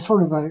while. He's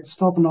sort of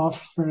stopping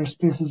off various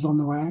places on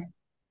the way.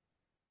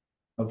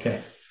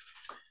 Okay.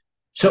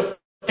 So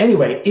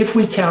anyway, if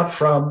we count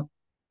from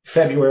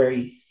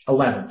February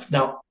 11th.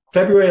 Now,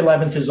 February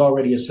 11th is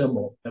already a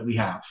symbol that we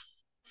have.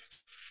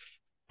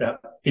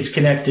 It's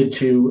connected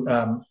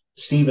to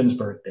Stephen's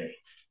birthday,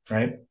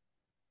 right?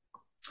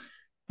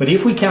 But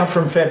if we count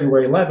from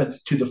February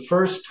 11th to the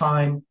first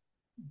time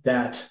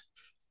that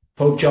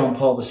Pope John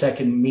Paul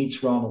II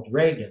meets Ronald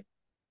Reagan,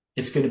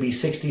 it's going to be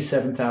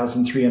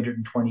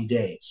 67,320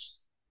 days.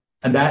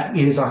 And that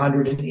is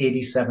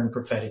 187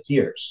 prophetic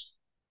years.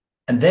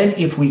 And then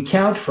if we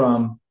count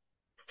from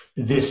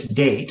this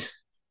date,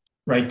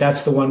 right,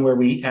 that's the one where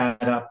we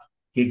add up,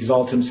 he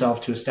exalts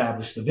himself to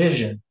establish the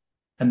vision.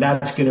 And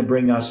that's going to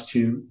bring us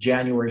to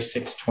January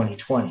 6,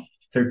 2020,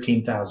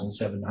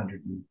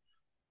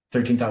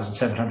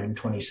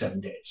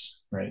 13,727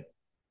 days, right?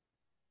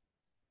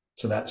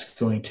 So that's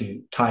going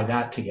to tie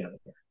that together.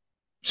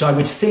 So I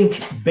would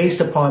think, based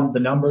upon the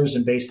numbers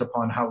and based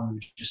upon how we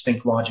would just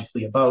think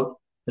logically about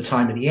the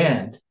time of the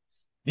end,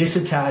 this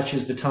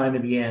attaches the time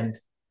of the end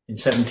in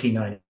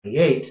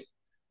 1798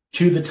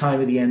 to the time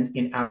of the end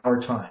in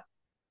our time.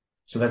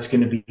 So that's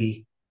going to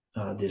be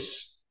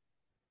this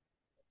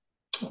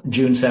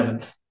June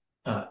 7th,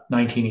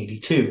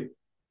 1982.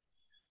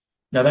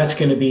 Now that's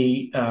going to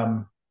be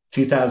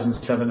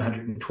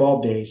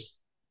 2,712 days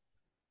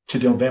to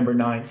November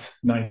 9th,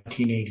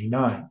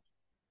 1989.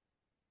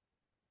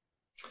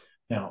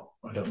 Now,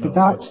 I don't know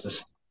what's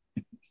this.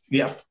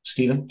 Yeah,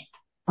 Stephen?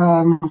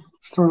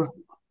 Sort of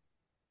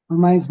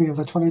reminds me of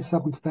the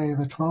 27th day of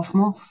the 12th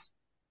month.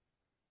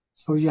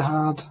 So you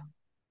had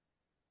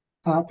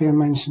that being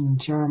mentioned in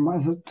Jeremiah.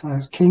 Is it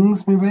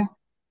Kings, maybe?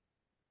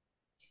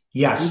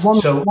 Yes.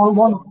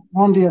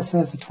 One day it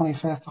says the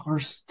 25th, the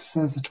others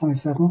says the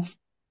 27th.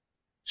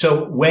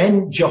 So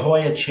when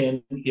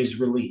Jehoiachin is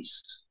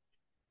released,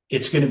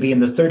 it's going to be in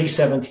the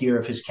 37th year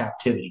of his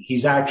captivity.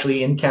 He's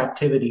actually in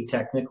captivity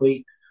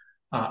technically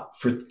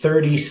for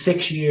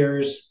 36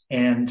 years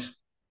and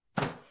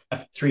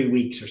 3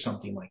 weeks or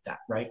something like that,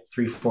 right?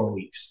 3-4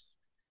 weeks.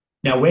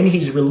 Now, when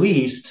he's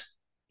released,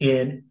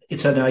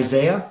 it's in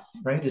Isaiah,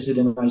 right? Is it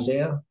in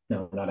Isaiah?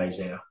 No, not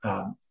Isaiah.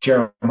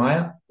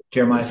 Jeremiah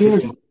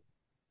 50.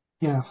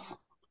 Yes.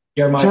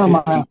 Jeremiah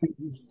 50. I think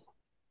is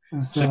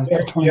so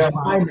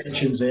Jeremiah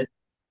mentions it,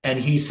 and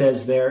he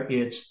says there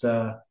it's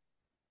the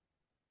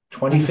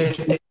 25th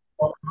day of the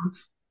 12th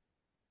month.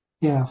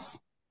 Yes.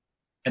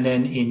 And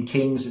then in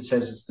Kings, it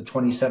says it's the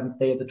 27th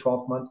day of the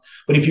 12th month.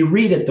 But if you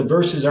read it, the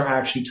verses are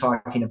actually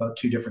talking about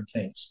two different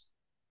things.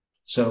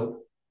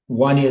 So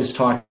one is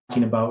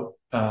talking about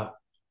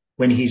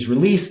when he's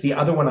released. The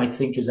other one, I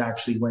think, is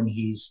actually when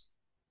he's,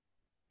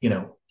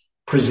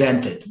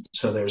 presented.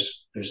 So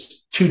there's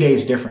 2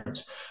 days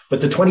difference.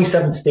 But the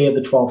 27th day of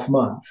the 12th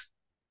month,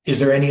 is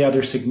there any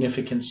other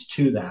significance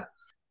to that?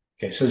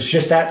 Okay, so it's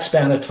just that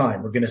span of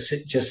time. We're going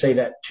to just say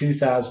that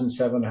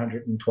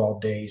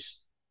 2,712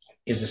 days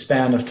is a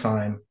span of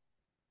time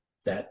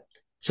that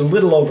it's a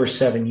little over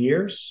 7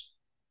 years.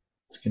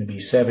 It's going to be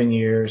 7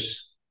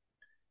 years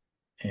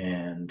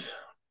and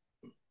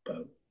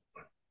about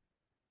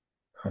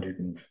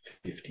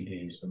 150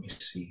 days. Let me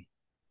see.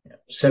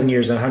 7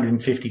 years and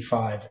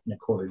 155 and a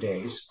quarter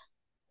days.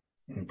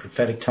 In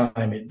prophetic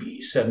time, it'd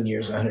be 7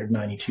 years,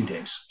 192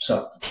 days.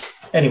 So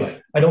anyway,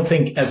 I don't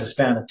think as a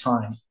span of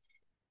time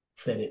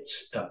that it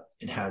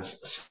has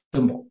a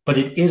symbol, but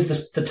it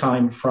is the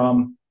time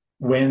from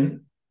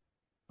when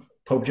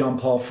Pope John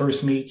Paul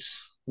first meets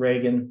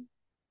Reagan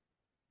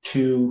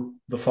to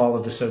the fall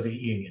of the Soviet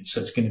Union.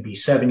 So it's going to be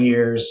 7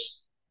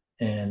 years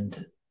and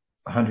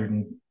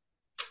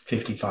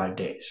 155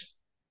 days.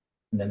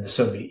 And then the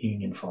Soviet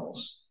Union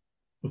falls.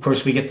 Of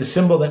course, we get the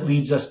symbol that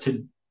leads us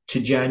to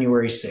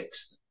January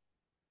 6th.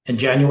 And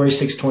January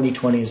 6th,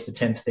 2020 is the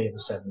 10th day of the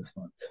 7th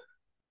month.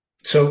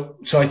 So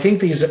I think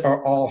these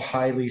are all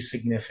highly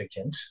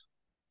significant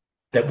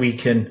that we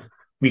can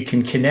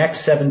connect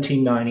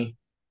 1798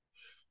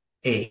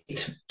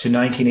 to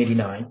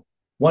 1989.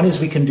 One is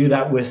we can do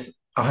that with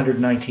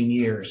 119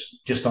 years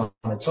just on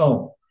its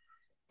own.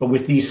 But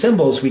with these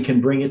symbols, we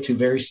can bring it to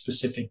very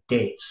specific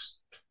dates.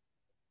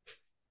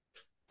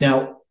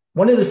 Now,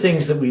 one of the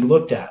things that we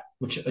looked at,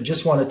 which I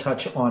just want to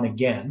touch on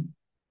again,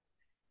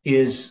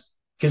 is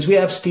because we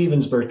have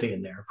Stephen's birthday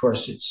in there. Of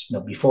course, it's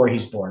before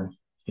he's born,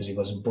 because he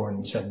wasn't born in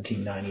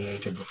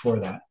 1798 or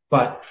before that,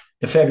 but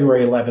the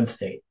February 11th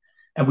date.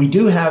 And we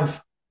do have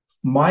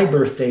my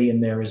birthday in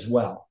there as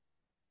well.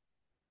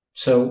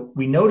 So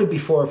we noted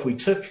before, if we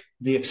took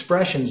the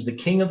expressions, the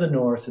King of the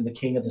North and the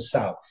King of the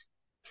South,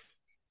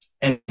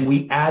 and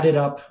we added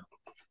up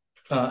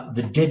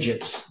the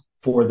digits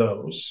for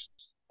those,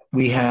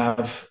 we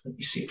have, let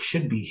me see, it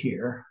should be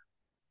here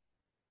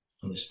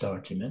on this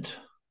document.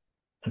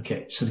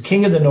 Okay, so the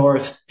King of the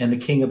North and the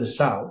King of the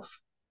South.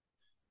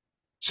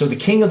 So the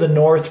King of the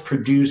North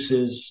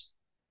produces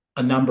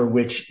a number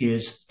which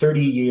is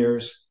 30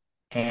 years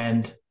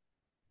and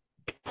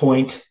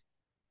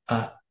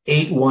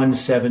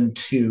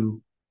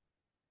 0.8172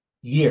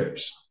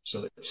 years.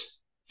 So it's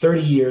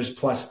 30 years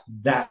plus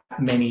that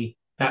many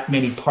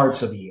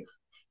parts of a year,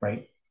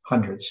 right?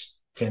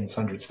 Hundreds, tens,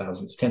 hundreds,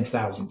 thousands,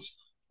 10,000s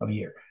of a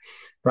year,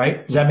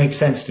 right? Does that make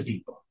sense to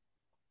people?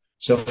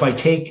 So if I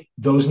take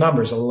those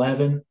numbers,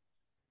 11,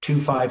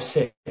 2, 5,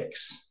 6,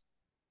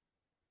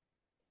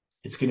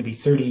 it's going to be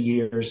 30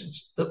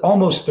 years. It's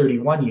almost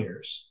 31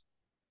 years.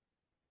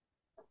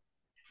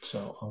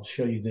 So I'll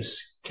show you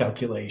this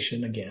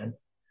calculation again.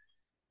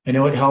 I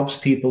know it helps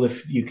people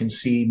if you can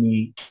see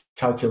me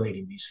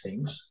calculating these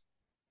things.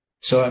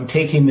 So I'm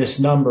taking this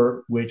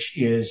number, which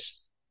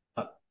is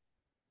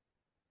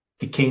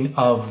the King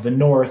of the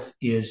North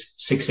is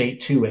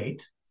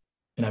 6828,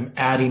 and I'm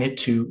adding it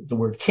to the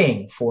word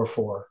King,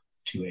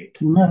 4428.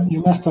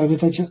 You missed out a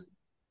digit.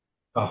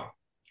 Oh,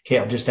 okay.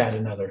 I'll just add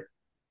another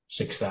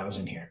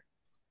 6,000 here.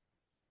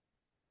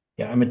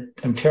 Yeah, I'm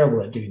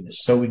terrible at doing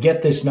this. So we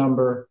get this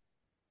number.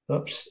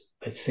 Oops,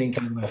 I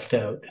think I left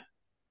out.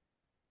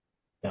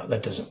 No,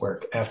 that doesn't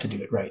work. I have to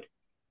do it right.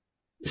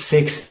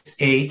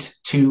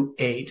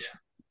 6828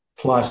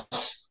 plus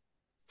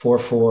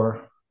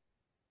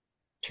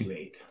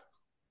 4428.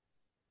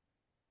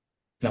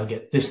 And I'll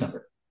get this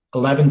number,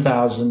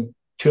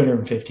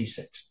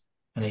 11,256.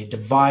 And I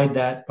divide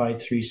that by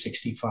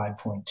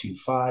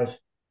 365.25.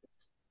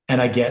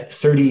 And I get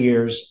 30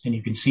 years. And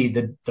you can see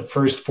that the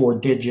first four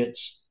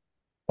digits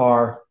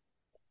are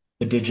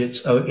the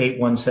digits of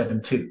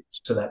 8172.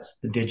 So that's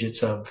the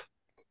digits of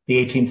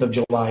the 18th of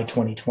July,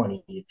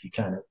 2020, if you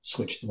kind of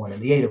switch the 1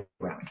 and the 8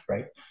 around,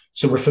 right?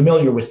 So we're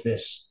familiar with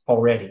this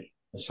already,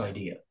 this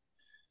idea.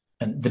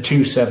 And the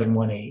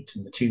 2718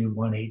 and the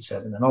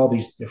 2187 and all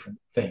these different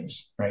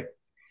things, right?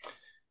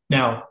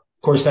 Now,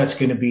 of course, that's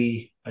going to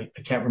be, I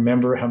can't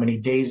remember how many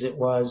days it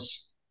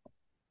was,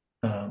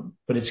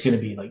 but it's going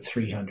to be like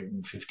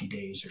 350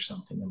 days or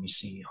something. Let me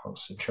see, I'll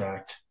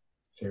subtract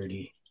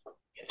 30,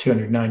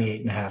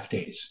 298 and a half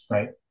days,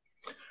 right?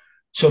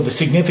 So the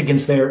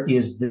significance there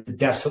is the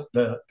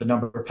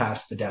number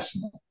past the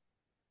decimal.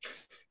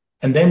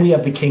 And then we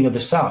have the King of the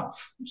South.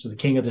 So the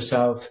King of the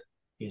South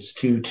is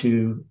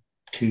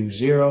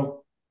 2220.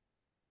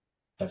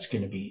 That's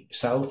going to be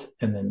South.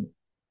 And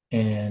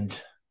the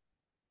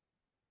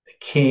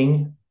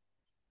King.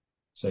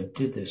 So I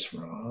did this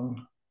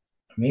wrong.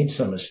 I made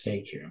some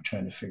mistake here. I'm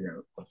trying to figure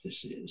out what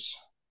this is.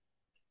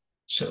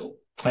 So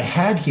I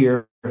had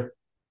here,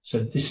 so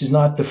this is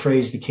not the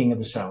phrase the King of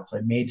the South.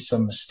 I made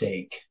some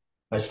mistake.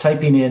 I was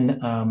typing in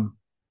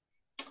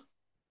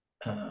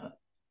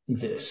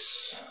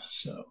this.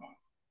 So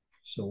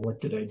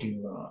what did I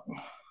do wrong?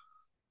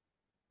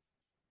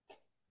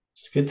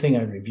 It's a good thing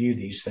I review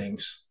these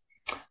things.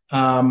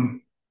 Oh,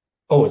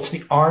 it's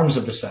the arms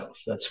of the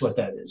South. That's what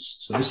that is.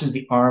 So this is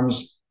the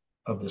arms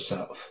of the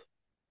South.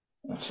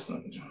 That's what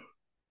I'm doing.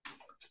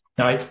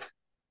 Now,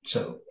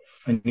 so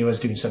I knew I was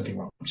doing something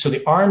wrong. So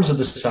the arms of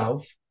the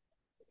South,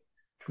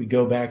 if we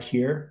go back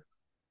here.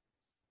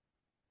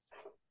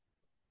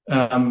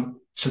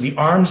 So the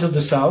arms of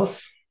the South,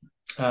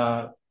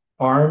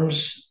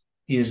 arms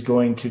is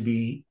going to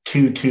be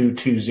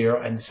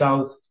 2220 and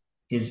South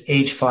is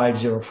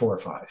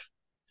H5045.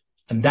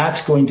 And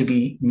that's going to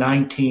be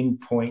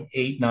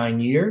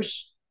 19.89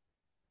 years,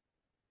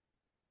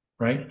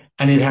 right?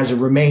 And it has a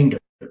remainder.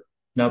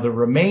 Now the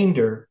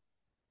remainder,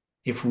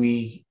 if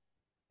we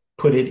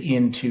put it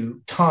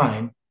into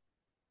time,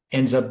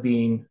 ends up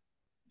being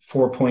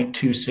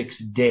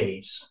 4.26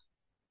 days,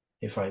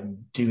 if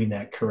I'm doing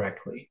that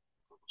correctly.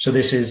 So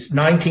this is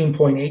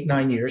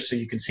 19.89 years. So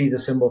you can see the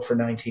symbol for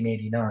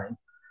 1989.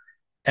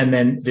 And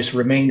then this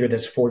remainder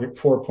that's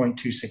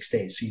 4.26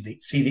 days. So you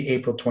see the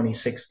April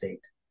 26th date.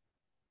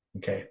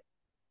 Okay.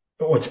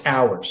 Oh, it's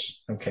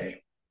hours.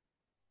 Okay.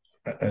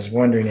 I was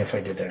wondering if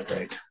I did that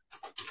right.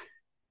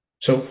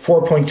 So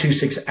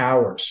 4.26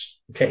 hours.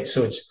 Okay.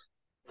 So it's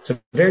a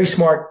very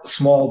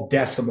small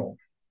decimal,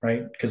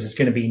 right? Because it's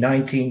going to be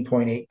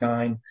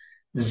 19.89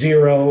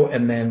 0,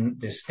 and then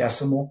this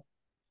decimal.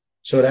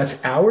 So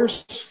that's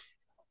hours.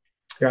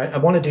 I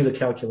want to do the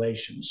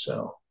calculations,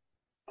 so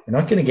we're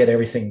not going to get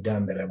everything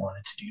done that I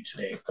wanted to do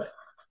today, but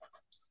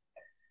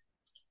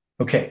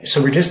okay,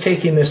 so we're just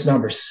taking this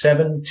number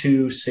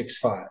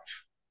 7265.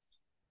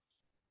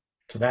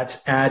 So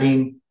that's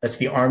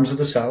the arms of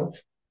the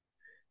south,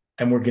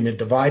 and we're going to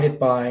divide it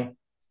by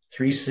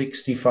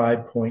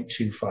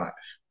 365.25.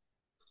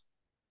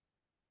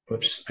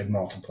 Whoops, I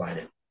multiplied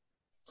it.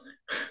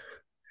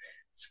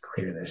 Let's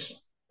clear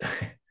this.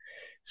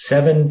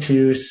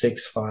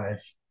 7265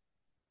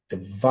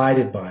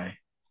 divided by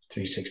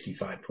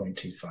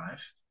 365.25.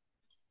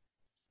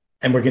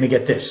 And we're going to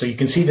get this. So you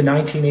can see the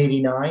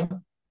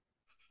 1989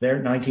 there,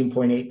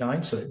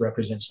 19.89. So it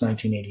represents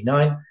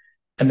 1989.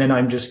 And then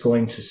I'm just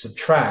going to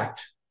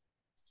subtract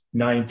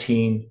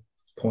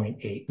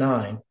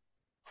 19.89.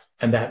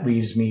 And that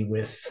leaves me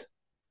with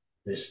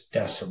this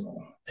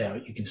decimal. Now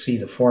you can see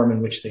the form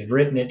in which they've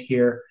written it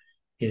here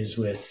is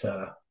with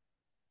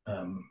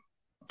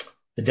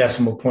the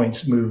decimal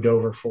points moved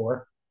over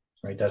 4,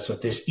 right? That's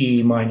what this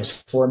E minus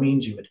 4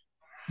 means. You would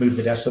move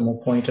the decimal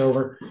point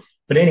over.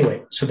 But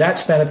anyway, so that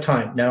span of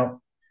time.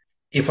 Now,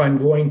 if I'm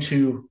going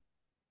to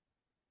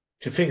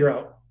figure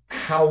out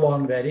how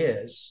long that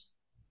is,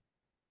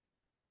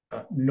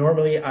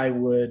 normally I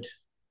would,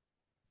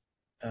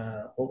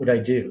 what would I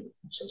do?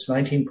 So it's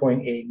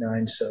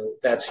 19.89, so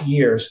that's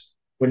years.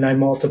 Wouldn't I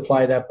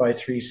multiply that by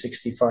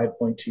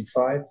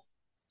 365.25?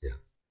 Yeah.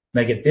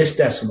 And I get this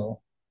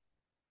decimal.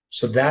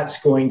 So that's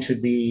going to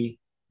be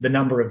the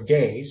number of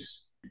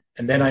days.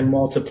 And then I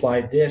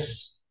multiply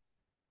this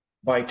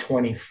by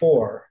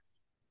 24.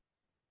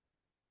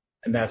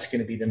 And that's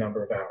going to be the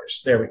number of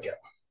hours. There we go.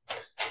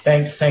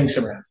 Thanks,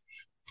 Imran.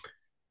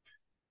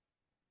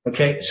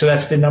 Okay, so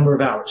that's the number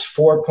of hours,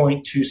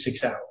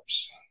 4.26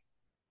 hours.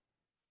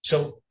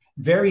 So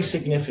very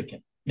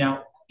significant.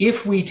 Now,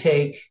 if we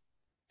take,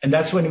 and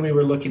that's when we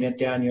were looking at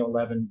Daniel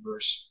 11,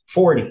 verse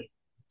 40.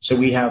 So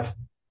we have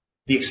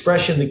the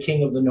expression, the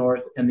king of the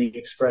north, and the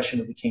expression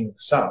of the king of the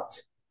south.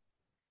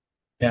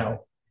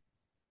 Now,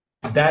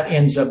 that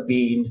ends up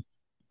being,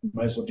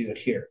 might as well do it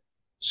here.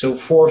 So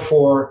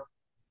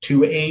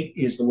 4428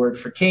 is the word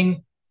for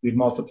king. We'd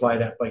multiply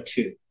that by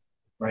 2,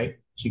 right?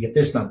 So you get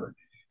this number.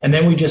 And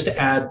then we just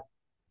add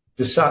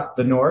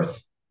the north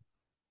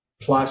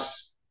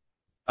plus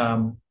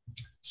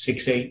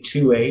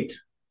 6828,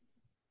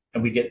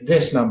 and we get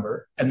this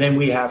number. And then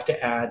we have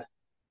to add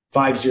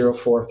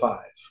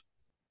 5045.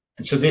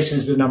 And so this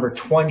is the number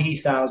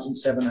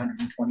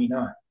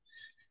 20,729.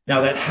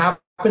 Now that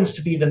happens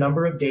to be the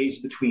number of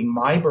days between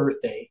my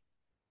birthday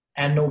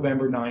and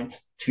November 9th,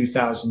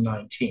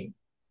 2019.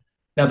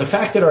 Now the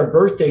fact that our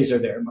birthdays are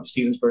there,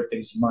 Stephen's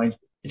birthday's and mine,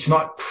 it's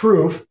not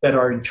proof that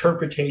our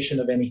interpretation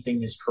of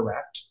anything is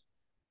correct.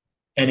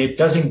 And it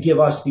doesn't give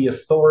us the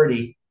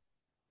authority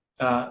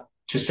to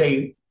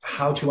say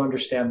how to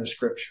understand the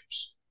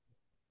scriptures.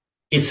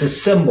 It's a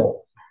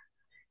symbol.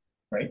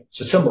 Right?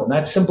 It's a symbol, and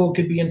that symbol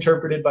could be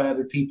interpreted by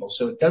other people.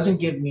 So it doesn't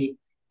give me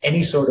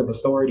any sort of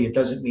authority. It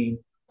doesn't mean,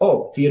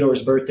 oh,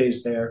 Theodore's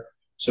birthday's there,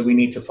 so we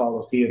need to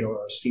follow Theodore,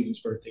 or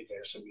Stephen's birthday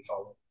there, so we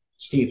follow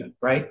Stephen,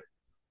 right?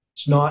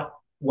 It's not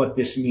what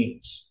this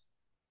means.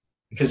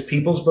 Because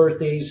people's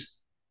birthdays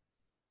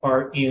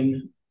are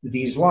in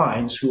these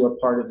lines who are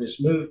part of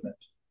this movement.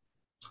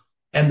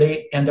 And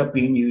they end up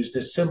being used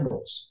as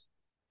symbols.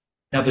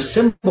 Now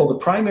the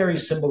primary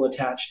symbol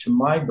attached to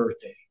my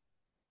birthday,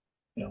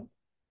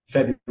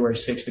 February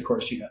 6th, of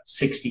course, you got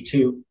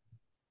 62,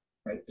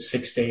 right? The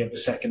 6th day of the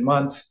second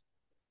month.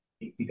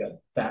 You got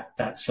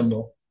that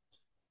symbol.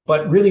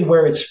 But really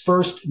where it's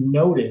first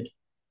noted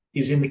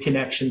is in the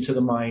connection to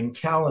the Mayan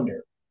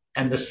calendar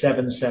and the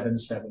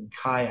 777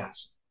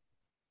 chiasm.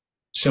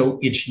 So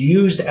it's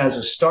used as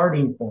a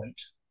starting point.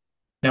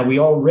 Now we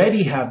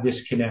already have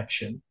this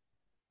connection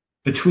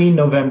between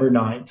November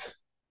 9th.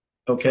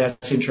 Okay,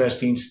 that's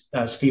interesting.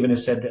 Stephen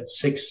has said that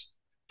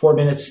 4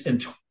 minutes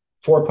and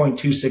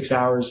 4.26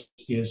 hours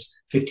is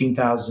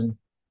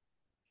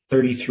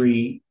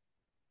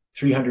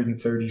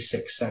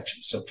 336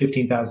 sections. So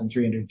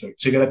 15,330.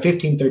 So you got a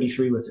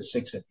 1533 with a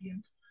 6 at the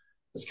end.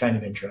 That's kind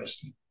of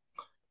interesting.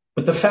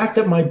 But the fact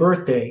that my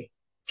birthday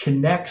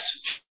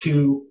connects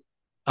to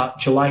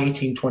July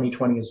 18,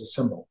 2020 as a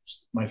symbol,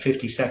 my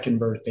 52nd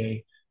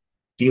birthday,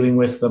 dealing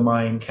with the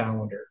Mayan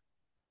calendar.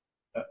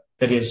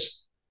 That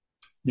is,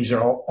 these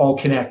are all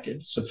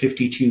connected. So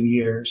 52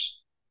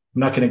 years. I'm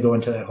not going to go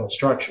into that whole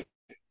structure.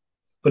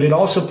 But it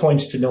also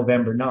points to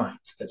November 9th.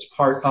 That's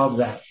part of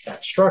that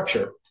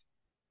structure.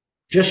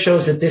 Just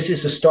shows that this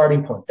is a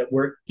starting point, that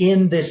we're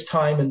in this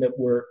time and that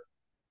we're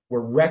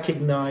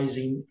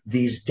recognizing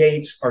these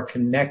dates are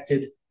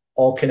connected,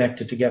 all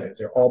connected together.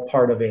 They're all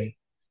part of a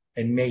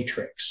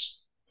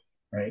matrix,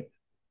 right?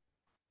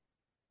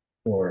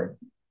 Or,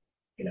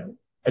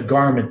 a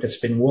garment that's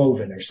been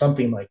woven or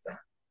something like that,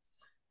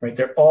 right?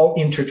 They're all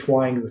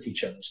intertwined with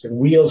each other. So they're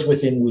wheels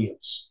within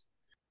wheels.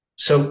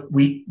 So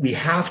we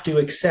have to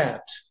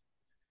accept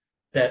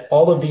that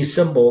all of these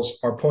symbols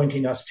are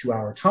pointing us to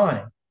our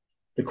time,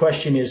 The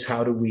question is,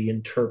 how do we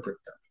interpret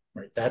them,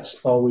 right? That's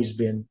always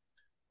been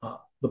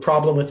the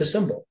problem with the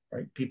symbol,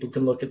 right? People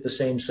can look at the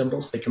same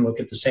symbols, they can look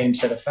at the same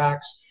set of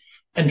facts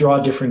and draw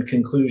different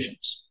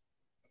conclusions.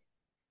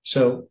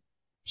 So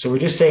we're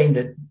just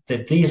saying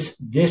that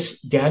this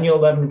Daniel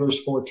 11 verse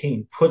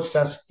 14 puts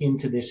us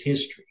into this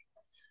history.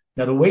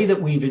 Now, the way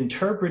that we've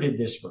interpreted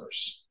this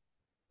verse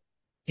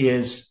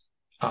is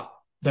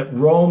that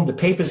Rome, the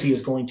papacy,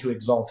 is going to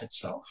exalt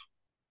itself.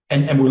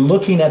 And we're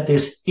looking at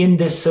this in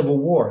this civil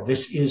war.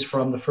 This is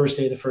from the first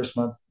day of the first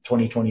month,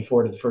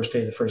 2024, to the first day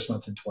of the first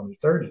month in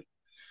 2030,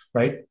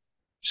 right?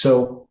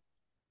 So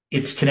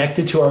it's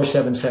connected to our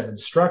 7-7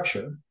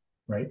 structure,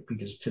 right?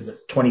 Because to the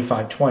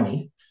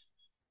 2520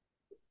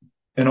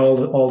 and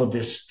all of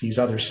these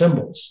other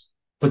symbols.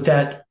 But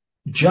that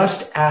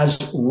just as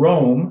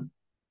Rome,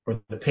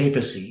 or the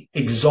papacy,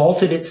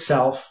 exalted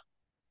itself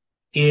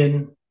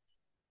in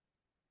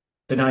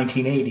the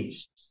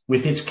 1980s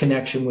with its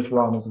connection with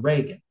Ronald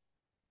Reagan,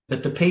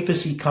 that the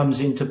papacy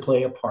comes into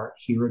play a part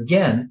here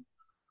again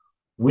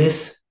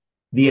with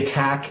the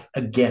attack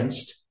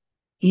against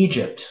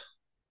Egypt,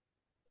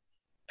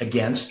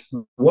 against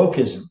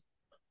wokeism.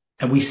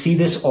 And we see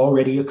this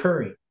already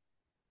occurring.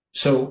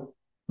 So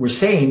we're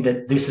saying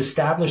that this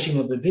establishing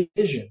of the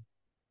vision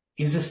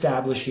is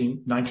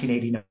establishing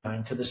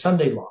 1989 to the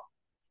Sunday Law.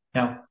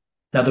 Now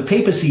the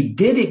papacy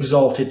did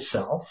exalt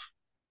itself,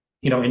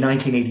 in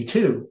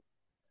 1982,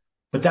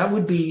 but that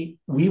would be,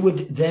 we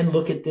would then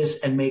look at this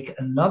and make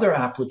another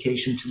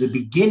application to the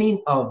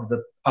beginning of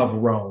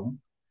Rome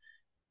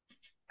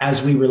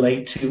as we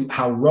relate to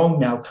how Rome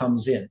now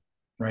comes in,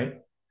 right?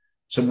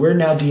 So we're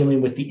now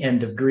dealing with the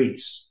end of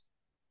Greece.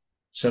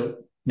 So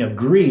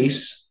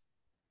Greece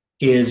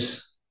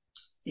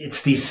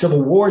it's these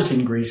civil wars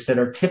in Greece that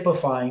are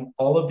typifying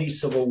all of these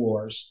civil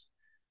wars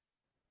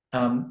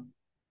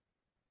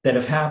that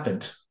have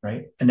happened,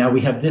 right? And now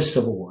we have this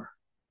civil war.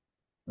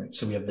 Right?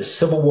 So we have this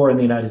civil war in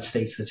the United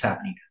States that's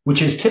happening,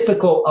 which is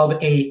typical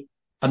of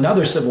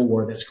another civil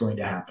war that's going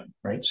to happen,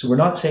 right? So we're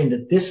not saying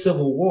that this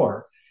civil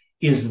war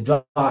is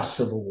the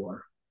civil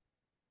war.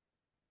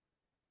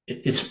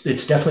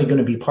 It's definitely going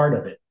to be part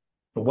of it.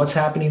 But what's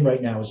happening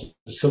right now is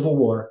the civil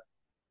war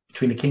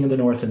between the King of the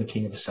North and the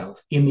King of the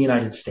South in the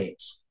United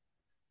States.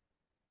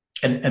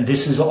 And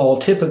this is all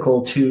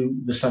typical to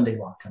the Sunday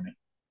Law coming.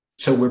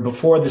 So we're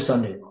before the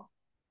Sunday Law.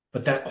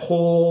 But that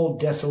whole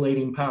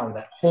desolating power,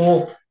 that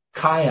whole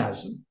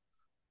chiasm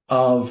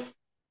of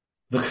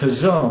the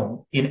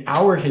chazon in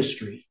our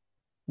history,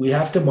 we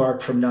have to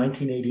mark from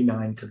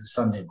 1989 to the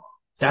Sunday Law.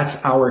 That's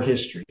our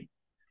history.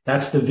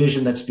 That's the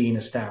vision that's being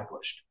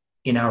established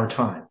in our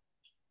time.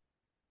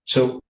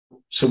 So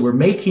we're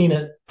making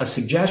a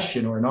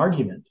suggestion or an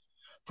argument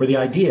for the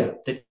idea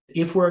that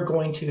if we're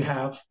going to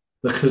have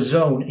the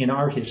chazon in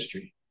our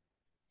history,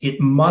 it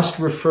must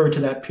refer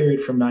to that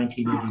period from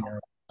 1989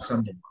 to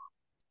Sunday Law.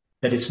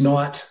 That it's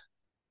not,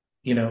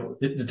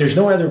 there's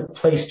no other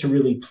place to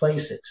really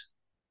place it,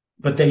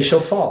 but they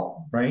shall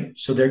fall, right?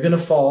 So they're going to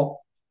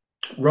fall.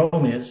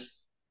 Rome is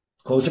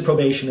close of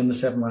probation in the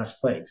 7 last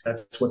plagues.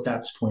 That's what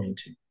that's pointing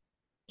to.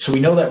 So we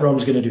know that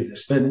Rome's going to do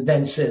this.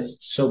 Then says,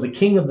 so the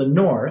king of the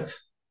north,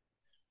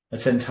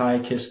 that's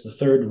Antiochus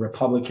III,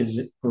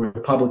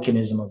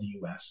 republicanism of the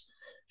U.S.,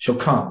 shall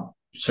come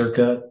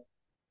circa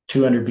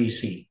 200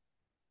 BC.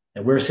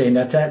 And we're saying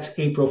that that's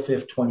April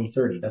 5th,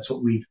 2030. That's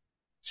what we've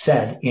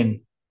said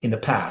in the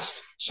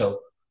past. So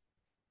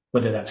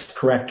whether that's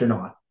correct or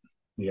not,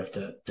 we have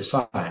to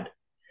decide.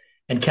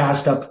 And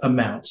cast up a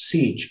mount,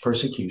 siege,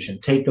 persecution,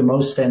 take the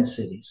most fenced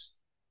cities.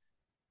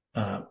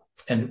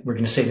 And we're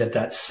going to say that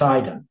that's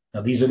Sidon.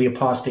 Now, these are the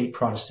apostate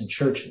Protestant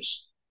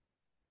churches.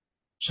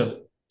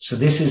 So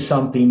this is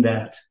something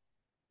that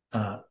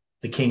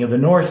the king of the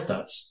north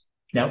does.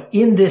 Now,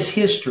 in this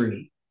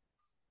history,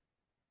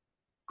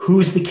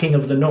 who's the king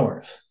of the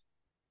north?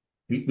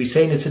 We're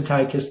saying it's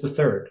Antiochus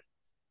III.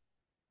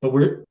 But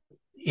we're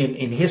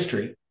in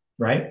history,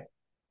 right?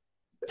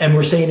 And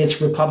we're saying it's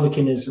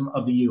republicanism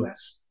of the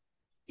U.S.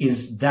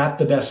 Is that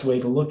the best way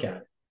to look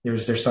at it?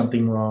 Is there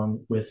something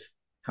wrong with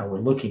how we're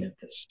looking at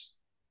this?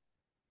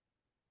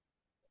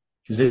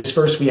 Because this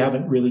verse we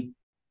haven't really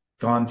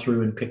gone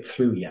through and picked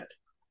through yet.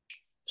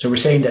 So we're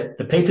saying that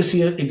the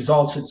papacy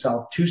exalts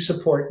itself to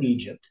support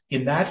Egypt.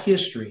 In that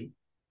history,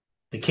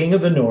 the king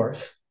of the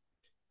north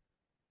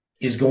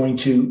is going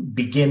to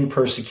begin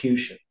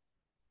persecution.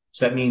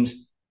 So that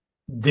means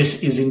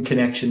this is in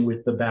connection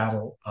with the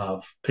Battle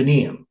of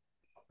Panium.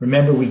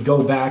 Remember, we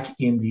go back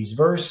in these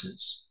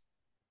verses.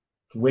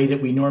 The way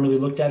that we normally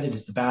looked at it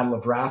is the Battle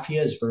of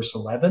Raphia is verse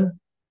 11,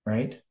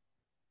 right?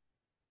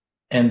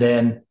 And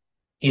then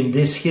in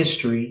this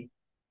history,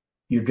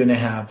 you're going to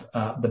have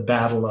the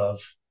Battle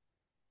of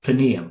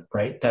Panium,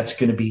 right? That's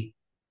going to be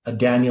a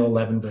Daniel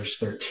 11 verse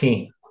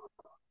 13,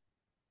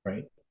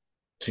 right?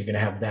 So you're going to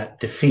have that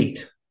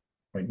defeat,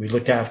 right? We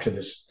looked after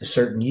the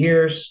certain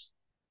years,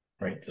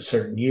 right? The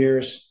certain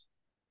years,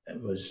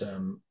 that was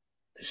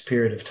this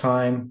period of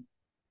time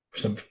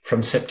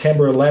from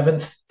September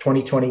 11th,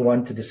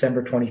 2021 to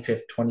December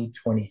 25th,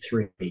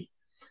 2023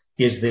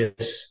 is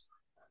this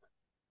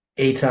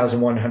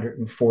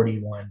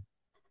 8,141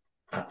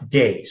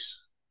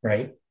 days,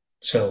 right?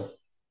 So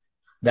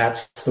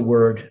that's the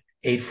word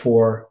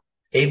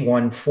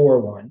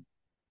 8141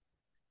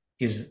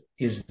 is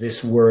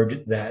this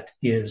word that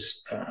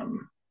is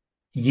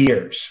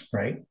years,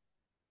 right?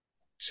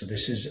 So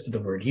this is the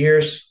word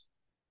years.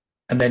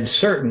 And then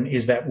certain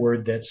is that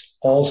word that's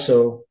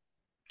also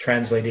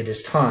translated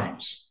as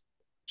times.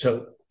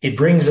 So it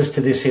brings us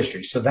to this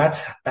history. So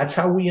that's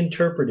how we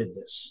interpreted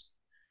this,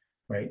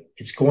 right?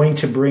 It's going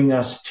to bring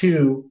us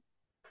to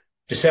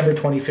December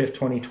 25th,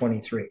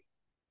 2023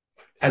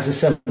 as a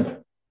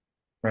symbol,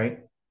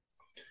 right?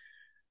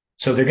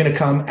 So they're going to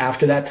come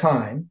after that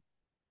time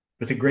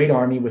with a great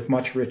army with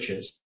much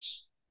riches.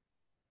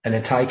 And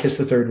Antiochus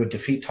III would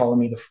defeat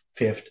Ptolemy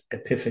V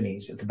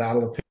Epiphanes at the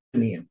Battle of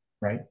Panium,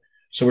 right?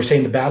 So we're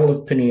saying the Battle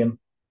of Panium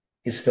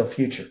is still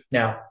future.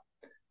 Now,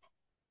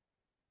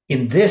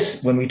 in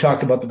this, when we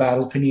talk about the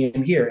Battle of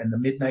Panium here and the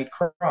midnight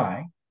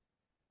cry,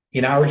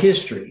 in our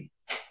history,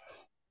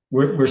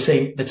 we're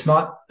saying it's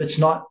not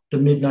the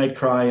midnight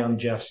cry on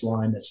Jeff's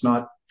line. That's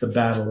not the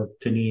Battle of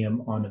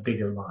Panium on a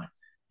bigger line.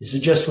 This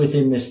is just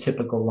within this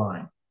typical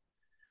line.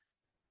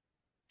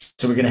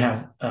 So we're going to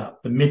have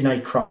the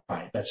midnight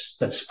cry.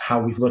 That's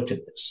how we've looked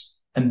at this.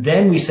 And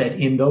then we said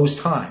in those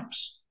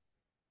times,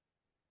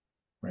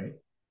 right?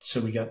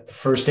 So we got the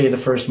first day of the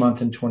first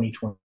month in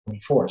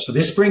 2024. So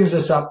this brings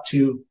us up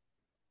to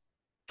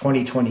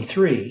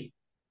 2023,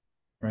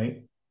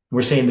 right?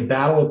 We're saying the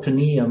Battle of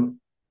Panium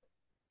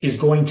is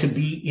going to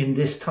be in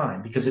this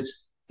time because it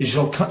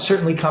shall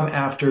certainly come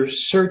after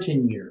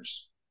certain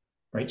years,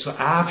 right? So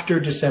after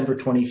December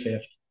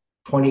 25th,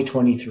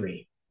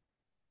 2023.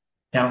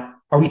 Now,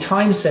 are we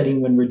time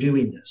setting when we're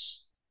doing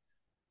this?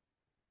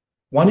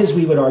 One is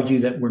we would argue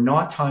that we're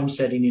not time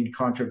setting in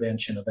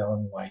contravention of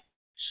Ellen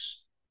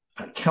White's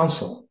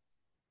counsel.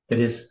 That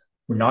is,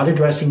 we're not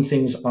addressing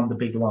things on the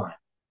big line.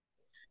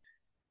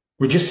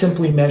 We're just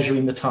simply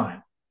measuring the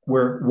time.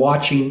 We're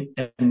watching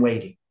and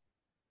waiting.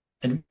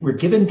 And we're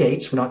given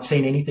dates. We're not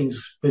saying anything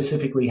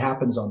specifically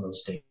happens on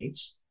those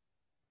dates.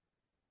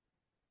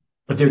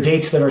 But they're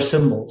dates that are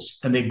symbols,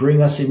 and they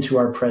bring us into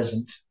our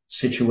present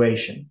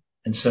situation.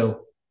 And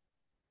so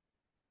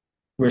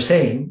we're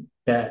saying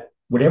that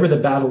whatever the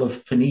Battle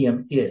of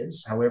Panium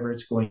is, however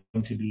it's going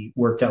to be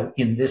worked out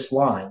in this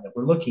line that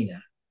we're looking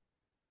at,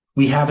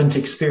 we haven't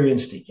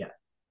experienced it yet.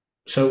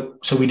 So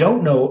we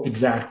don't know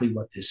exactly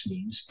what this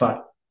means,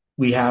 but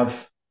we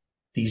have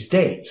these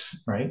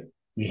dates, right?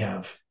 We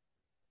have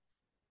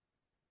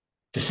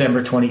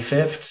December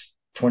 25th,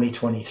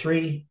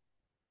 2023,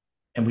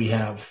 and we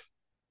have,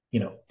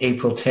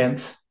 April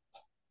 10th,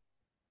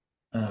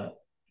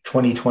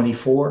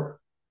 2024,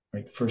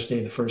 right? The first day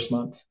of the first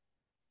month.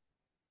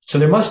 So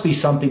there must be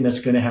something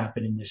that's going to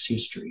happen in this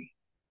history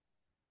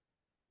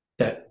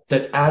that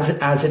as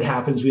it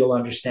happens, we'll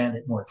understand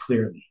it more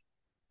clearly,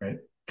 right?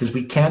 Because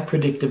we can't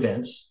predict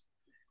events.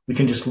 We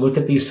can just look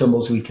at these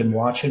symbols. We can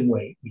watch and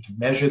wait. We can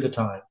measure the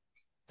time.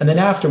 And then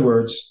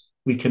afterwards,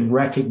 we can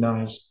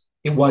recognize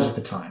it was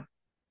the time,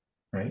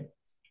 right?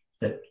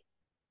 That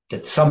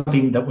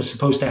something that was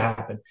supposed to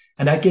happen.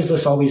 And that gives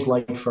us always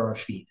light for our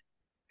feet,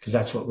 because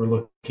that's what we're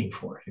looking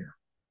for here.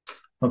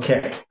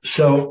 Okay,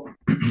 so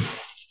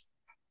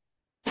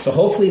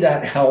hopefully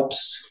that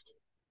helps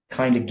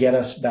kind of get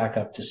us back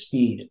up to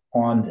speed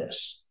on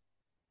this.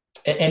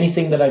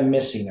 Anything that I'm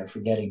missing or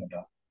forgetting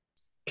about?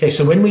 Okay,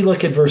 so when we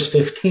look at verse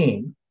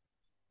 15,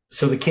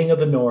 so the king of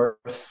the north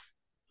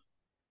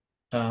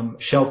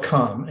shall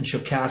come and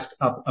shall cast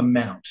up a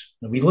mount.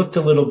 Now, we looked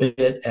a little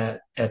bit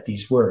at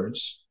these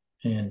words,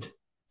 and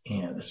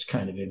that's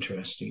kind of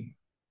interesting.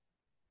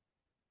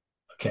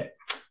 Okay,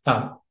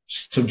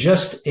 so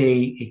just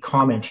a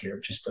comment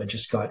here. I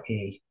just got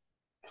a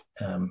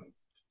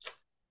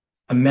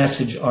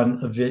message on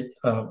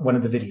one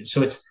of the videos.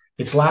 So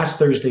it's last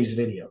Thursday's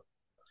video,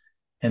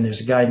 and there's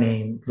a guy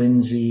named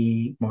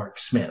Lindsay Mark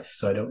Smith.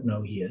 So I don't know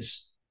who he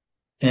is,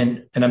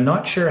 and I'm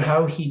not sure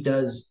how he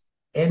does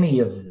any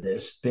of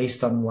this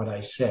based on what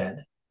I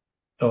said.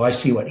 Oh, I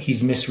see what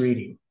he's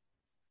misreading.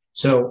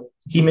 So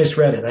he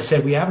misread it. I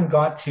said we haven't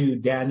got to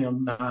Daniel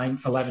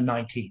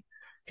 11:19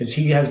 because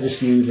he has this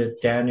view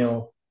that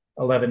Daniel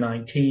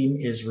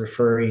 11:19 is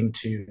referring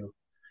to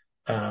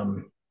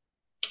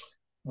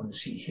let me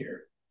see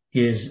here,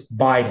 is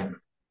Biden,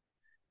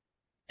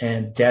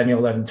 and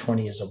Daniel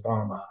 11:20 is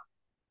Obama.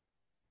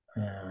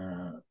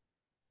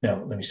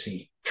 No, let me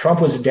see.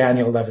 Trump was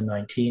Daniel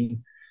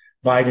 11:19.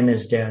 Biden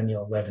is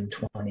Daniel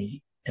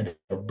 11:20, and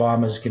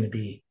Obama is going to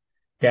be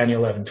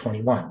Daniel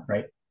 11:21,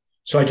 right?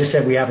 So I just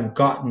said we haven't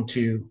gotten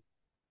to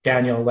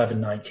Daniel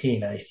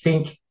 11:19. I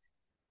think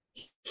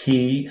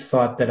he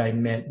thought that I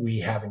meant we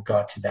haven't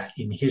got to that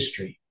in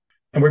history.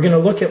 And we're going to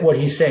look at what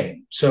he's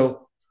saying.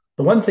 So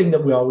the one thing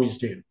that we always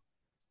do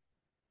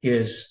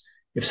is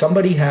if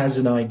somebody has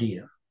an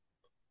idea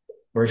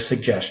or a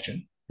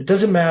suggestion, it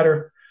doesn't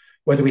matter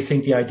whether we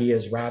think the idea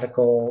is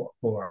radical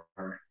or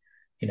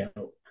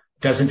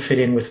doesn't fit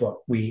in with what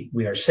we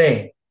are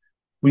saying.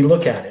 We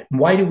look at it. And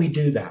why do we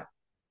do that?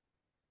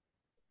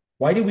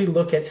 Why do we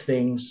look at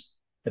things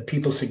that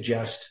people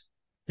suggest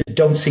that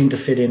don't seem to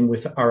fit in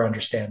with our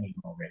understanding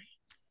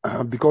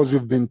already? Because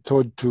we've been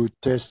taught to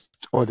test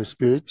all the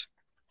spirits,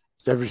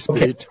 every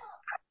spirit.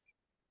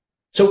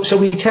 Okay. So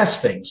we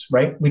test things,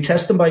 right? We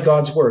test them by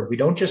God's word. We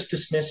don't just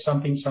dismiss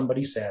something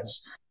somebody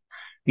says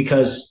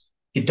because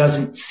it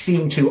doesn't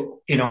seem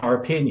to, in our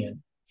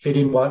opinion, fit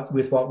in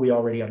with what we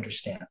already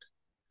understand.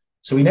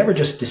 So we never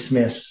just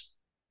dismiss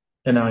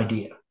an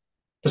idea.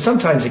 But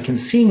sometimes it can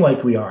seem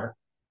like we are,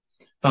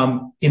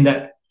 in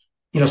that,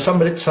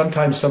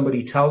 sometimes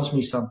somebody tells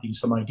me something,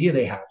 some idea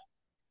they have,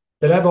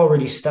 that I've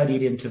already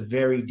studied into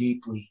very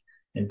deeply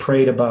and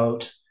prayed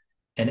about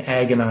and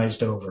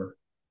agonized over.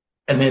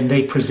 And then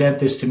they present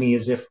this to me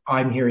as if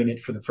I'm hearing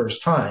it for the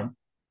first time.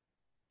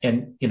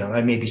 And,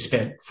 I maybe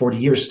spent 40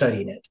 years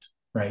studying it,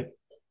 right?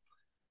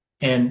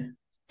 And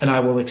I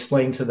will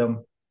explain to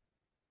them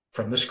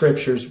from the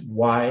scriptures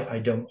why I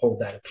don't hold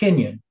that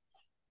opinion.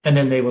 And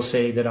then they will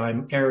say that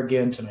I'm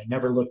arrogant and I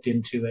never looked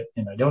into it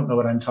and I don't know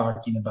what I'm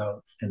talking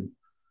about and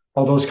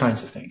all those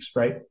kinds of things,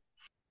 right?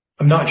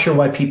 I'm not sure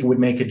why people would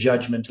make a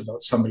judgment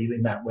about somebody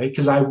in that way,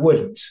 because I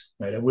wouldn't,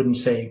 right? I wouldn't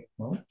say,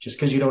 well, just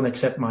because you don't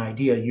accept my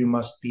idea, you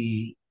must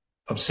be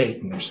of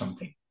Satan or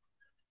something.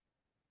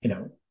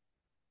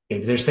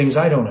 Maybe there's things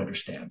I don't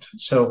understand.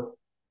 So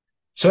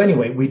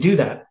anyway, we do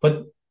that.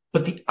 But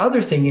the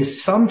other thing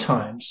is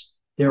sometimes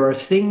there are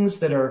things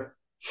that are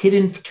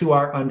hidden to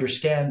our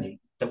understanding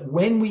that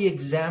when we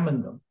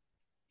examine them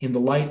in the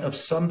light of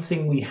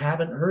something we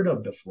haven't heard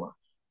of before,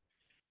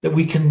 that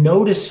we can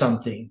notice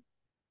something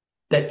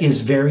that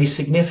is very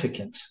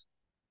significant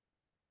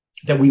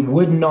that we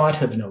would not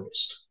have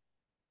noticed.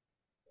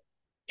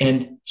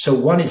 And so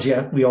one is,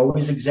 we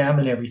always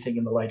examine everything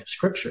in the light of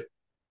scripture,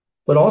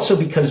 but also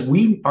because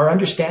our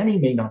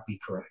understanding may not be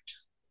correct,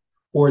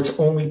 or it's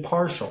only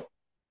partial.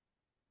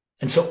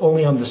 And so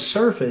only on the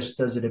surface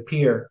does it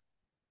appear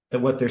that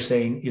what they're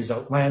saying is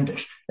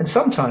outlandish. And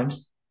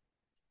sometimes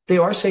they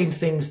are saying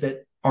things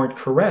that aren't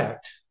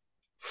correct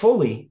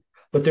fully,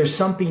 but there's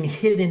something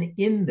hidden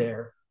in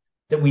there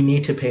that we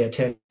need to pay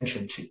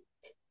attention to.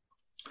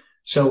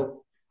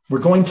 So we're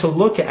going to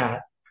look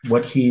at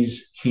what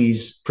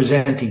he's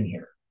presenting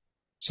here.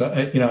 So,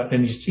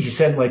 and he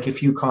said like a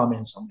few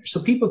comments on there.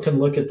 So people can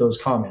look at those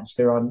comments.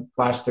 They're on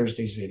last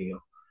Thursday's video.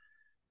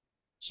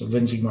 So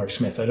Lindsay Mark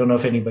Smith, I don't know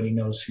if anybody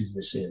knows who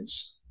this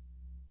is,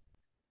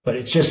 but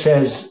it just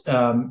says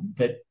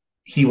that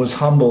he was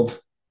humbled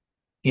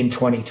in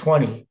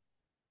 2020,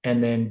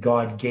 and then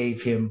God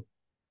gave him,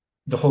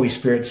 the Holy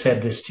Spirit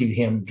said this to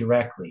him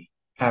directly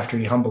after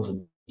he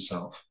humbled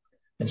himself.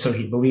 And so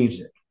he believes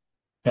it.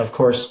 Now, of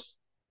course,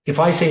 if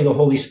I say the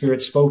Holy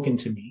Spirit spoken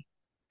to me,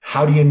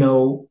 how do you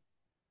know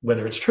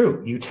whether it's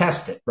true? You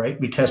test it,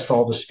 right? We test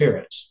all the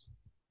spirits.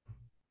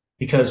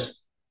 Because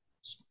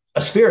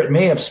a spirit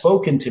may have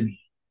spoken to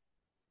me,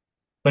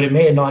 but it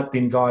may have not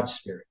been God's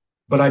spirit.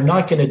 But I'm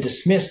not going to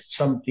dismiss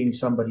something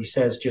somebody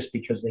says just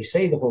because they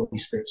say the Holy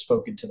Spirit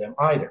spoken to them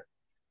either,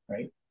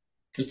 right?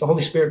 Because the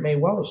Holy Spirit may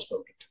well have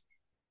spoken to me.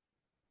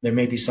 There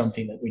may be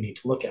something that we need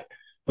to look at.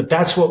 But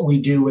that's what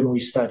we do when we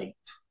study.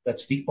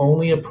 That's the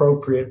only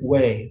appropriate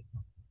way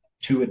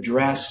to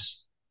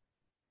address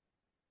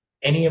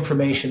any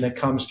information that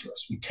comes to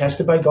us. We test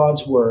it by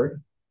God's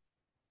word.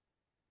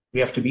 We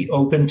have to be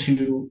open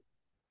to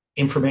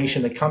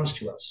information that comes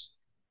to us.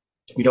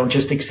 We don't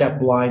just accept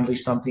blindly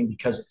something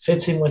because it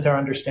fits in with our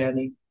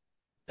understanding,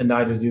 and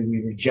neither do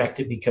we reject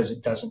it because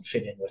it doesn't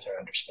fit in with our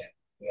understanding.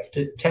 We have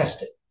to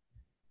test it,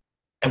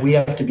 and we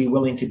have to be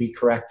willing to be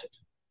corrected.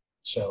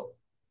 So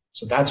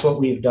that's what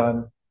we've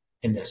done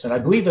in this. And I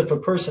believe if a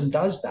person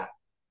does that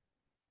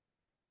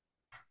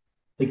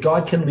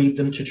God can lead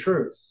them to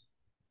truth.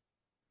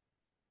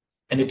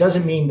 And it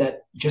doesn't mean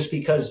that just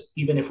because,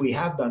 even if we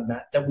have done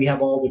that, that we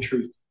have all the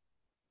truth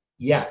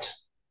yet,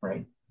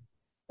 right?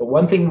 But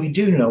one thing we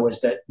do know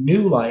is that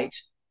new light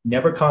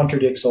never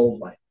contradicts old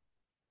light.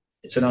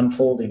 It's an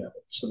unfolding of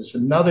it. So there's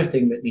another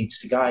thing that needs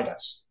to guide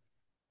us.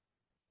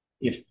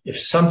 If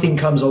something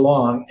comes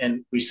along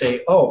and we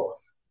say, oh,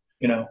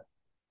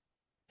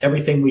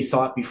 everything we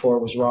thought before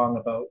was wrong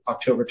about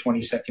October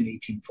 22nd,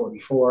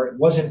 1844, it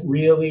wasn't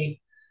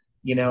really,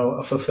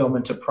 a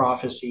fulfillment of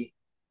prophecy.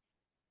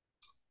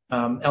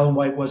 Ellen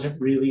White wasn't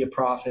really a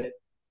prophet.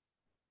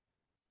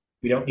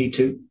 We don't need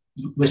to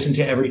listen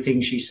to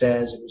everything she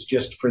says. It was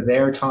just for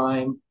their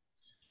time.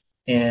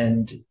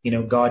 And,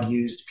 God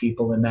used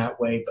people in that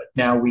way. But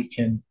now we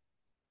can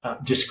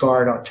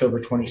discard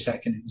October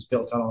 22nd. It was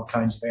built on all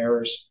kinds of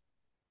errors.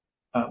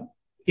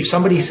 If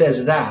somebody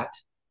says that,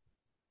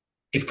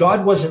 if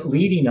God wasn't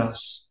leading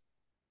us,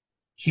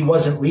 he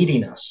wasn't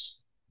leading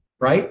us,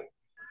 right?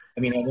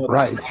 I know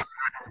right.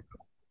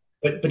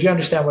 But you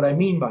understand what I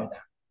mean by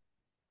that.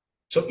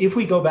 So if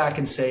we go back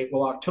and say,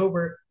 well,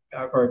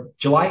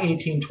 July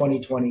 18,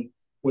 2020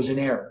 was an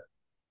error.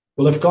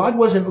 Well, if God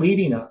wasn't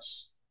leading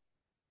us,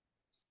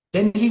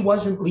 then he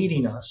wasn't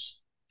leading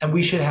us, and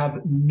we should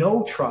have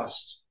no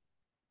trust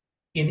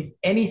in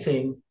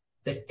anything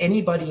that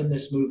anybody in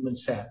this movement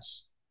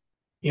says.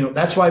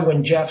 That's why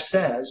when Jeff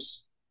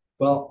says,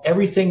 Well,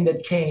 everything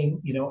that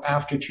came,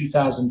 after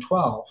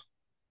 2012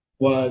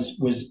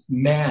 was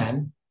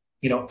man,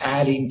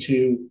 adding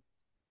to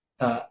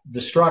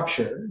the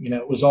structure.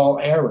 It was all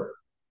error.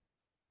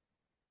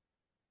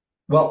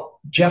 Well,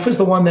 Jeff is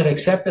the one that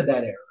accepted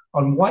that error.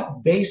 On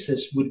what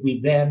basis would we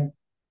then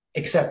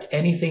accept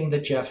anything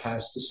that Jeff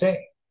has to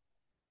say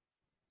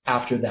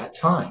after that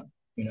time,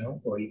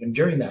 or even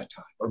during that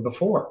time or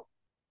before?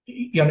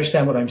 You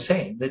understand what I'm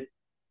saying? That,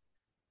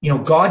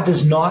 God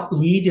does not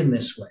lead in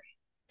this way.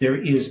 There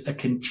is a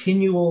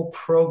continual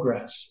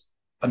progress,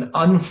 an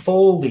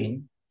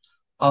unfolding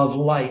of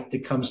light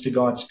that comes to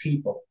God's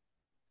people.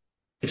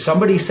 If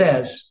somebody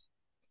says,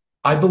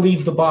 I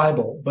believe the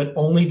Bible, but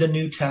only the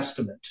New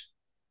Testament,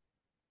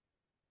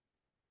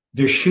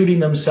 they're shooting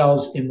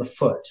themselves in the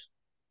foot,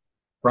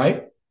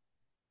 right?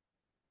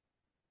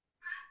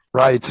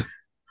 Right.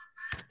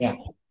 Yeah.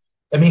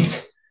 I mean,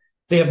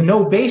 they have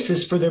no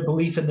basis for their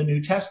belief in the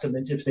New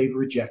Testament if they've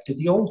rejected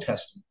the Old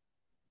Testament.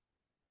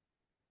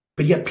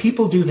 But yet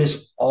people do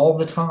this all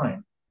the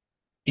time.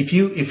 If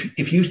you,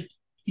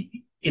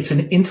 it's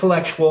an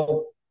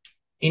intellectual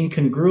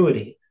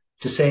incongruity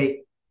to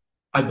say,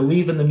 I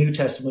believe in the New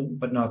Testament,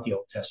 but not the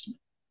Old Testament.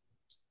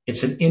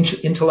 It's an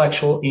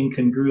intellectual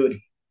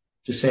incongruity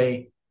to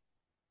say,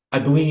 I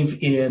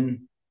believe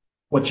in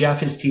what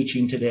Jeff is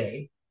teaching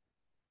today,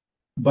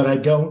 but I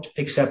don't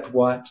accept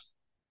what,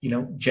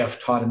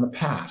 Jeff taught in the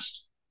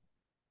past.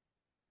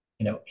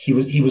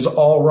 He was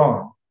all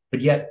wrong,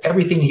 but yet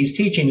everything he's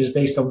teaching is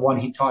based on what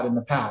he taught in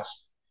the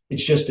past.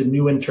 It's just a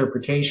new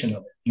interpretation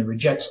of it. And it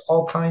rejects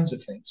all kinds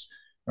of things,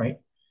 right?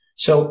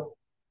 So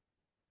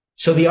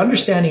the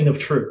understanding of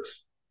truth,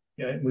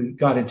 we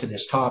got into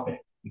this topic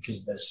because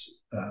of this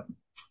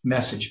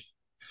message,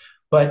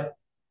 but,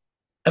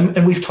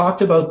 and we've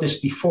talked about this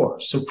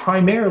before. So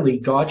primarily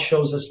God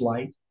shows us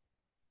light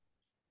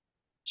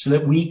so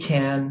that we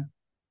can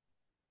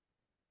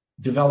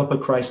develop a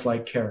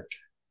Christ-like character.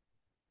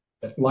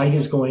 That light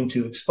is going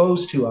to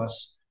expose to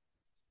us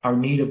our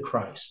need of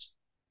Christ.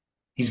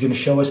 He's going to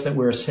show us that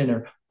we're a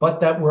sinner,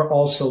 but that we're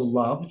also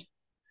loved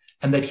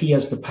and that he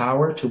has the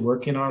power to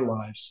work in our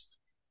lives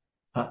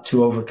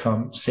to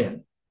overcome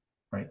sin,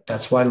 right?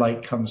 That's why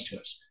light comes to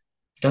us.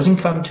 It doesn't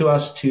come to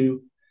us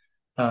to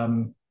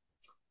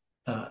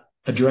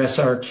address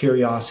our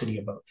curiosity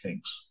about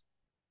things.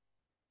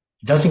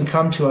 It doesn't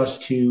come to us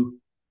to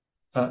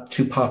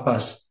puff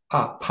us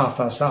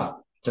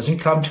up. It doesn't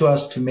come to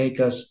us to make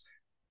us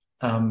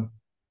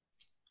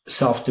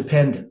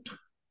self-dependent.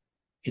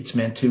 It's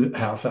meant to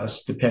have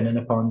us dependent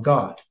upon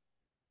God.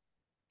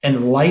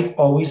 And light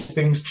always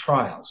brings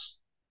trials,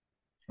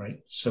 right?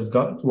 So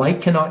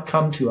light cannot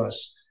come to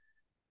us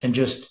and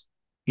just,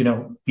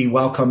 be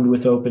welcomed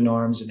with open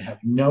arms and have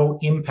no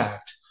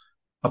impact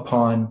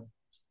upon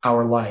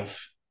our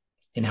life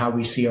and how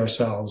we see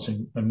ourselves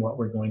and what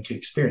we're going to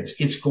experience.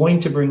 It's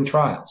going to bring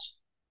trials,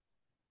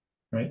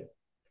 right?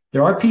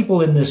 There are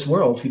people in this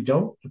world who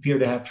don't appear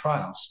to have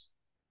trials,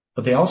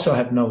 but they also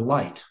have no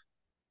light.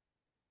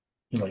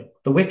 Like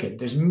the wicked.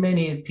 There's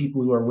many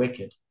people who are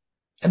wicked,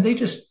 and they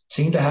just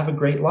seem to have a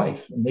great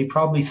life, and they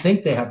probably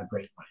think they have a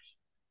great life.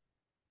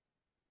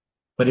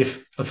 But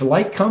if the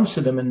light comes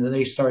to them and then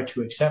they start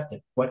to accept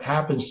it, what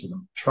happens to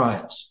them?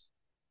 Trials,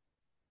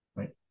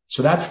 right?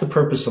 So that's the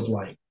purpose of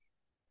light.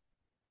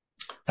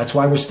 That's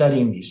why we're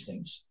studying these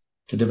things,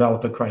 to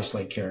develop a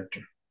Christ-like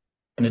character.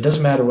 And it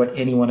doesn't matter what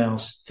anyone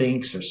else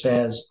thinks or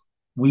says.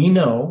 We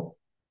know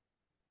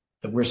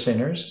that we're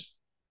sinners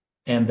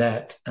and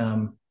that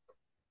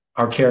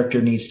our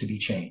character needs to be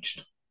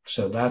changed.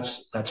 So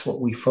that's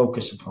what we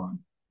focus upon.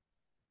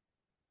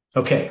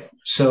 Okay,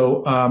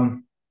 so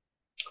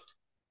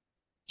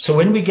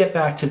when we get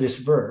back to this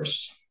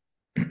verse,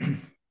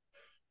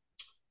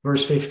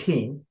 verse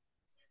 15,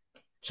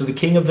 so the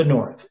king of the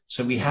north.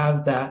 So we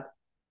have that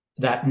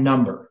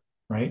number,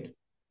 right?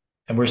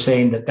 And we're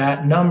saying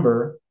that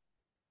number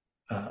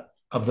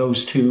of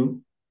those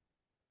two,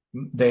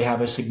 they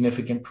have a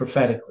significant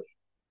prophetically.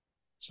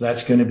 So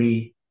that's going to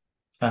be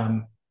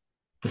the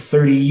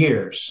 30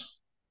 years,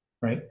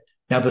 right?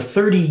 Now, the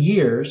 30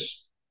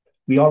 years,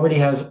 we already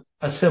have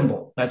a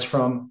symbol. That's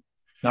from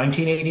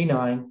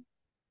 1989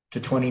 to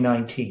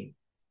 2019.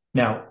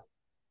 Now,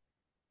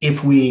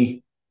 if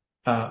we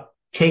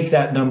take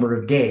that number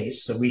of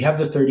days, so we have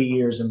the 30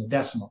 years in the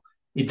decimal,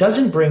 it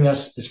doesn't bring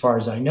us, as far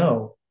as I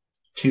know,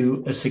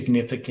 to a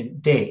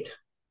significant date,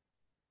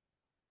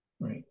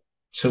 right?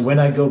 So when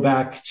I go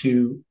back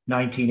to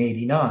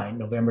 1989,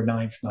 November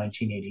 9th,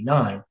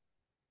 1989,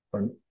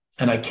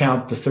 and I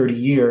count the 30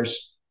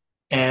 years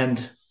and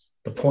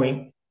the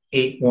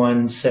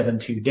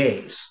 0.8172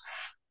 days,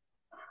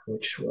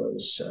 which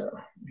was,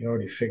 we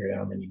already figured out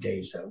how many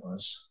days that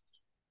was.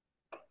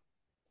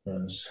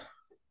 I'm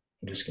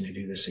just going to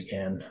do this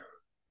again.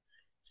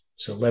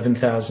 So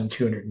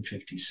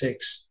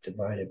 11,256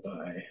 divided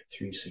by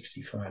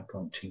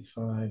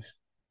 365.25.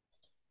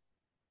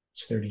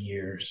 It's 30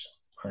 years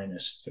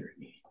minus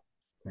 30.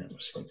 That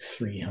was like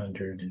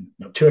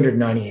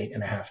 298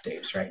 and a half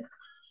days, right?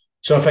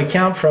 So if I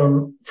count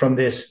from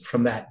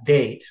that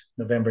date,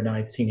 November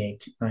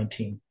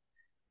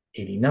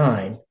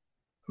 1989, I'm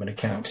going to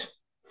count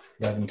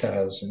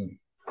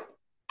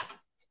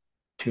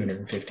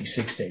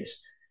 11,256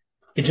 days.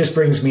 It just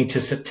brings me to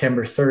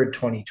September 3rd,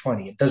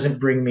 2020. It doesn't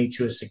bring me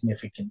to a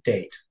significant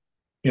date.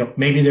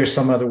 Maybe there's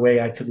some other way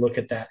I could look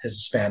at that as a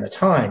span of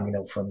time,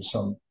 from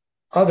some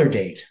other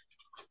date,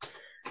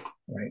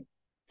 right?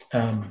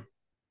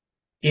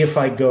 If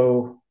I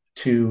go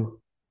to,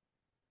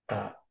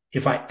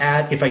 if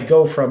I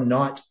go from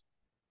not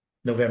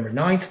November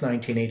 9th,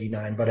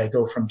 1989, but I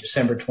go from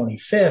December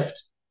 25th,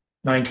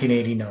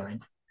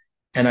 1989,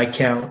 and I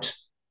count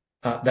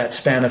that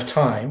span of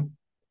time,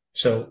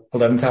 so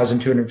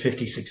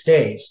 11,256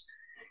 days,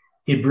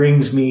 it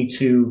brings me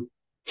to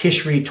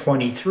Tishri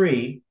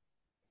 23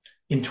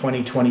 in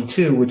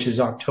 2022, which is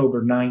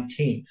October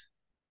 19th,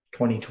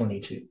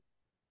 2022.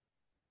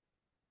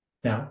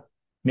 Now,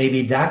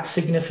 maybe that's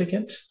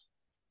significant.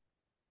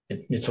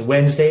 It's a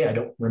Wednesday. I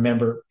don't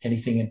remember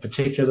anything in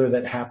particular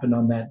that happened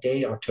on that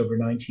day, October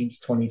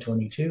 19th,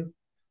 2022.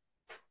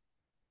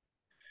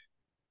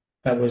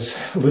 That was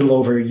a little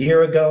over a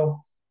year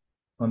ago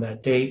on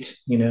that date.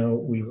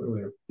 We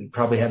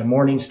probably had a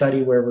morning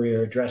study where we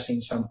were addressing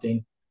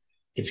something.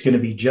 It's going to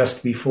be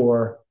just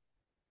before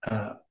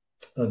the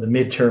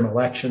midterm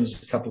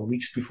elections, a couple of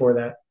weeks before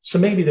that. So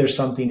maybe there's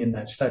something in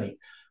that study.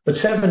 But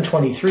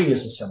 723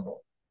 is a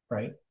symbol,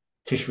 right?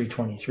 Tishri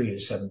 23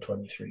 is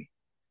 723.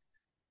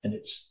 And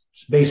it's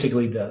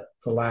basically the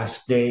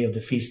last day of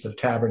the Feast of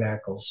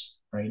Tabernacles,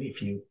 right?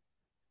 If you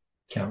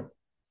count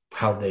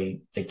how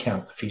they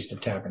count the Feast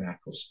of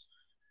Tabernacles.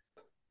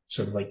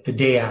 Sort of like the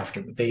day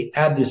after, but they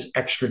add this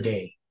extra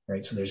day,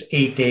 right? So there's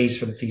 8 days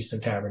for the Feast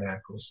of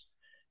Tabernacles,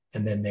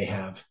 and then they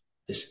have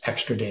this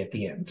extra day at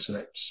the end.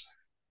 So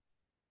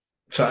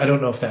I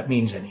don't know if that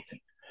means anything.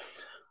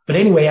 But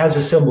anyway, as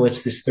a symbol,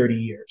 it's this 30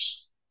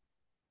 years.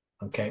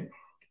 Okay.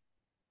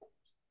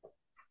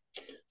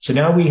 So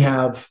now we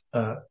have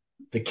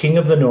the king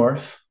of the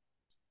north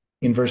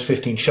in verse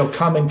 15 shall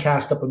come and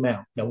cast up a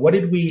mount. Now, what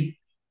did we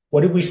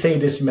say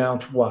this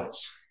mount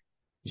was?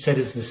 We said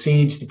it's the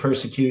siege, the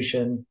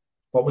persecution.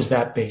 What was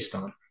that based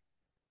on?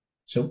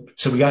 So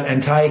we got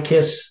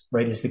Antiochus,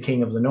 right, is the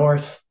king of the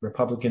north,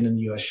 Republican in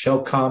the U.S.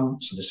 shall come.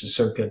 So this is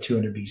circa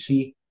 200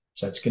 BC.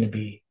 So that's going to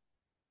be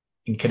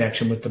in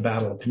connection with the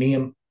Battle of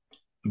Panium.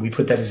 We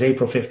put that as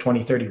April 5th,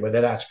 2030,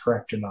 whether that's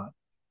correct or not.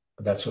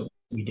 But that's what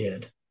we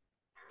did.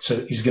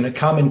 So he's going to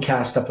come and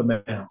cast up a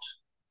mount.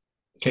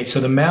 Okay, so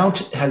the mount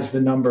has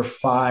the number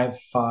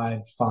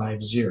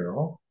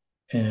 5550,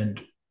 and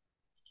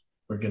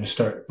we're going to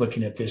start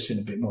looking at this in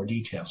a bit more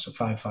detail. So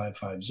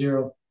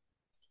 5550,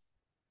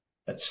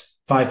 that's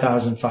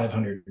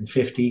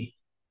 5,550.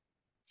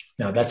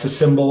 Now that's a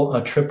symbol,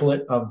 a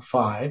triplet of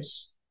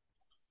fives,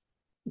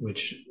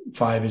 which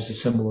 5 is the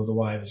symbol of the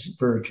wise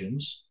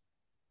virgins.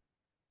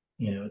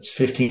 It's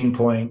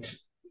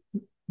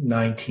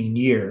 15.19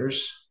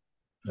 years.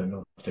 I don't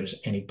know if there's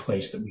any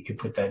place that we could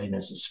put that in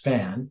as a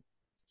span.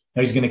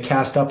 Now he's going to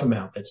cast up a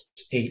mount. That's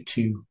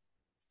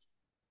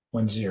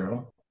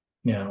 8210.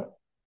 Now,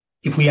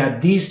 if we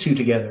add these two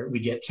together, we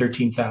get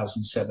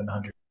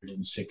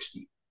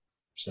 13,760.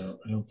 So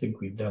I don't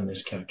think we've done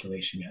this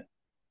calculation yet.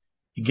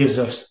 It gives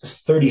us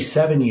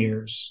 37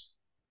 years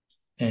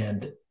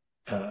and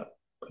a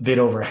bit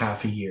over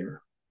half a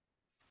year.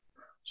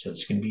 So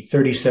it's going to be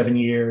 37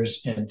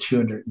 years and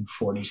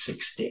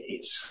 246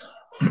 days.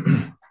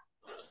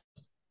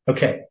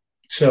 Okay,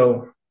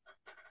 so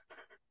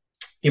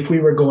if we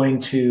were going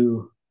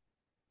to,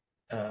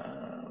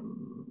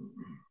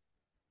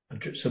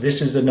 so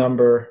this is the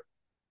number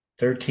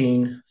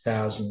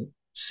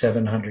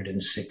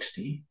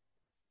 13,760.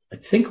 I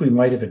think we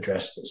might have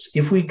addressed this.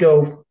 If we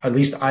go, at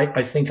least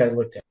I think I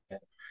looked at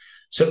it.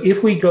 So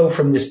if we go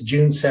from this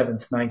June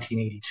 7th,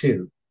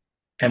 1982,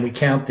 and we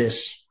count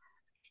this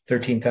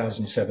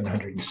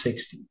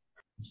 13,760,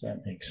 does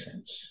that make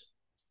sense?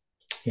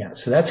 Yeah,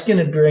 so that's going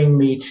to bring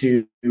me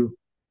to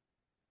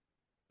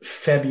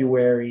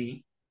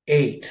February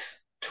 8th,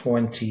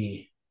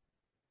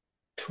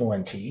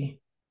 2020.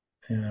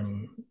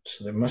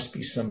 So there must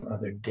be some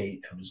other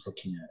date I was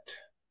looking at.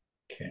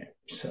 Okay,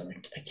 so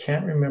I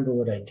can't remember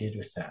what I did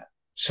with that.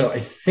 So I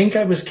think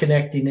I was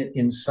connecting it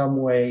in some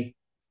way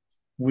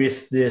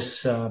with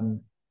this,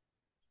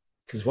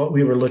 because what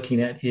we were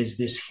looking at is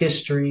this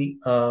history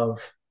of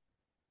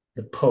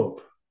the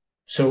Pope.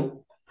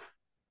 So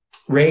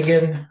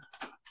Reagan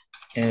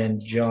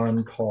and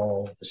John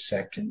Paul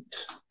II.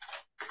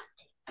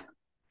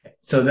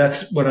 So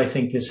that's what I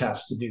think this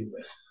has to do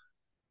with.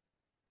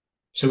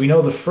 So we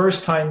know the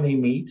first time they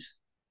meet is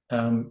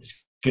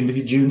going to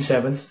be June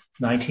 7th,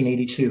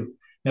 1982.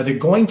 Now they're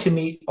going to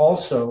meet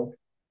also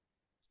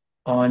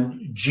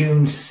on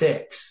June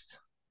 6th,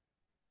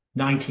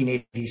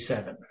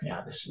 1987.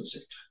 Yeah, this was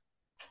it.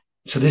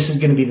 So this is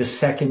going to be the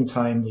second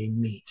time they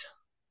meet.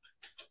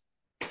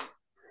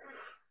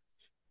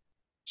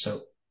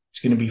 So it's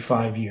going to be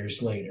 5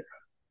 years later.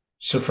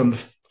 So from the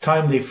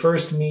time they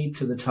first meet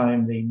to the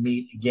time they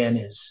meet again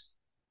is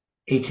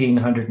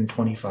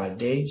 1,825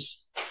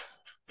 days.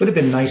 Would have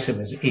been nice if it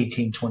was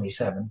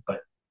 1827,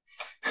 but,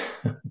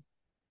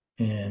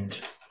 and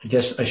I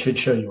guess I should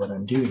show you what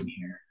I'm doing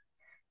here.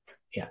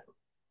 Yeah.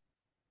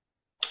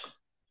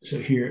 So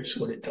here's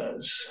what it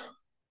does.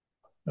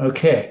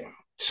 Okay.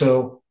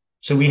 So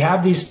we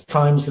have these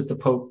times that the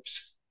Pope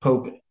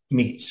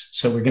meets.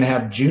 So we're going to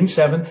have June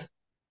 7th,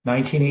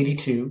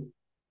 1982.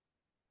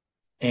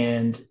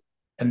 And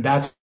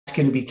that's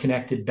going to be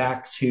connected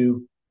back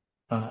to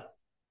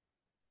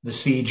the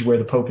siege where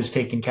the Pope is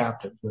taken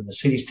captive. When the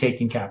city's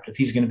taken captive,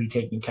 he's going to be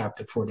taken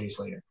captive 4 days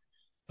later.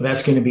 But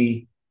that's going to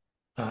be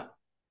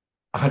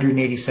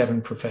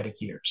 187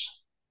 prophetic years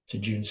to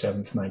June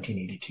 7th,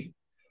 1982.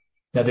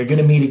 Now they're going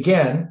to meet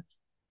again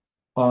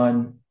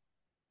on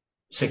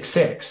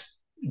 6/6,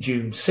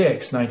 June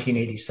 6,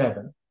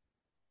 1987.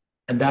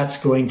 And that's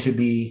going to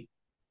be,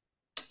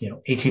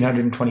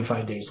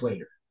 1,825 days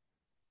later.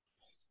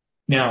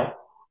 Now,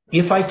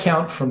 if I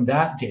count from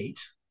that date,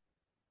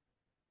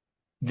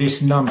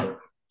 this number,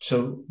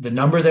 so the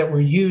number that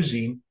we're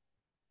using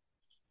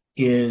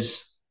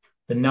is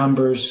the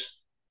numbers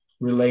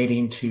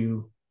relating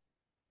to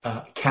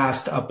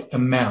cast up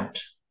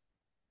amount.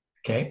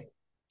 Okay,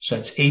 so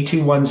it's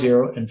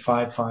 8210 and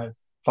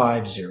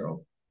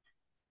 5550.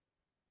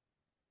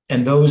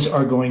 And those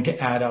are going to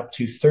add up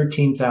to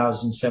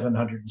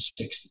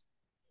 13,760.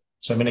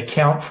 So I'm going to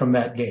count from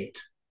that date,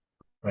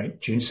 right?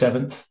 June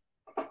 7th.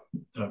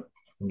 Let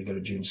me go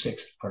to June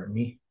 6th, pardon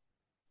me.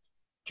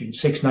 June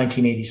 6,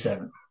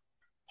 1987.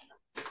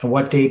 And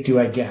what date do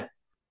I get?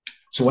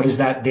 So what is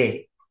that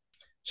date?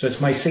 So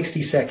it's my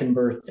 62nd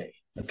birthday.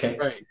 Okay.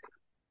 Right.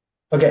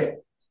 Okay.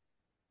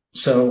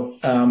 So,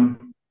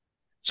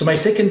 so my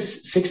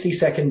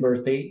 62nd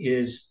birthday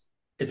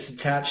it's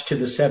attached to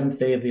the 7th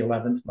day of the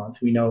 11th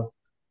month. We know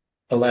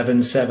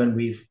 11/7,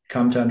 we've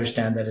come to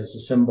understand that as a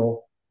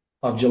symbol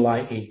of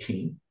July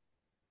 18.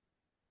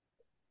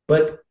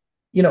 But,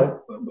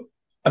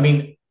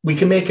 we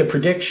can make a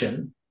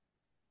prediction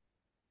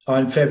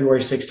on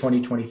February 6,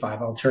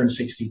 2025. I'll turn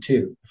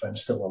 62 if I'm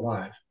still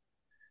alive,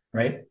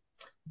 right?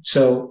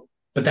 So,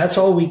 but that's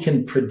all we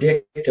can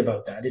predict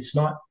about that. It's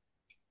not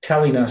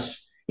telling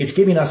us, it's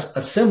giving us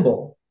a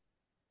symbol.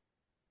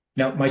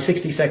 Now, my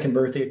 62nd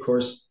birthday, of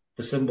course,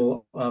 the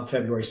symbol of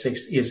February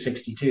 6th is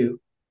 62,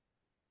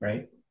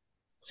 right?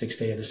 6th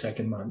day of the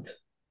second month.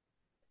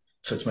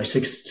 So it's my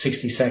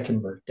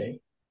 62nd birthday.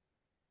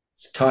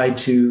 It's tied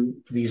to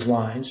these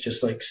lines,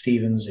 just like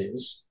Stephen's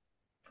is.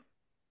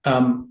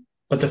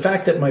 But the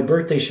fact that my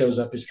birthday shows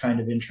up is kind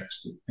of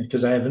interesting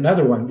because I have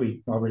another one.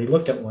 We already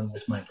looked at one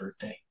with my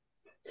birthday.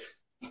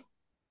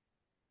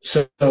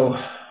 So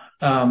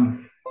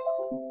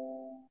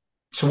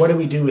what do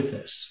we do with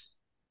this?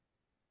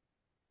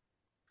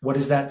 What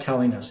is that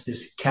telling us,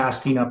 this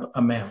casting up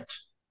amount?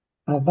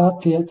 That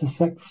date, the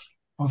 6th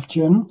of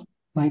June,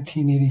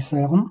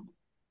 1987.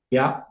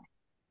 Yeah.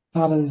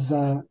 That is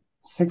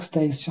 6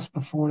 days just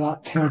before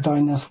that tear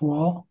down this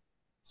wall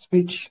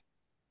speech.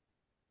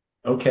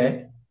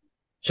 Okay.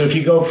 So if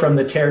you go from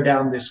the tear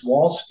down this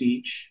wall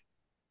speech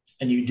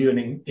and you do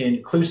an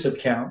inclusive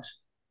count,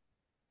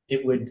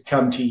 it would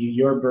come to you,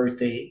 your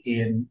birthday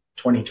in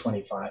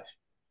 2025.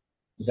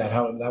 Is that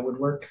how that would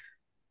work?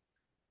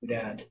 Would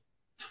add.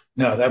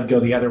 No, that would go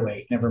the other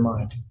way. Never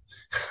mind.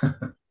 I'd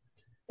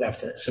have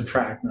to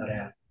subtract, not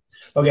add.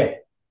 Okay.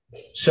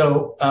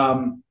 So,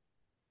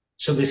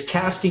 so this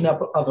casting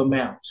up of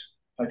amount,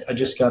 I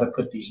just got to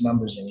put these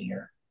numbers in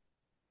here.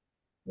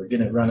 We're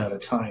going to run out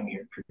of time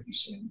here pretty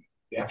soon.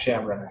 We actually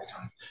have run out of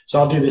time. So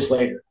I'll do this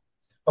later.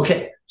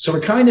 Okay. So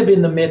we're kind of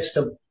in the midst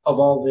of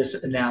all this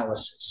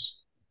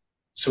analysis.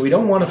 So we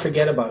don't want to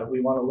forget about it.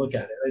 We want to look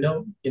at it. I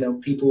know,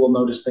 people will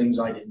notice things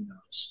I didn't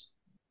notice.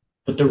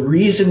 But the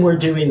reason we're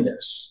doing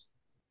this,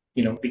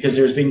 because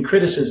there's been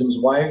criticisms,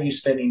 why are you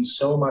spending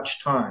so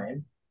much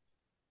time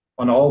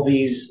on all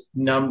these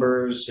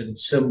numbers and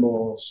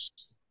symbols,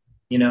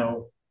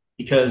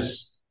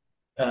 because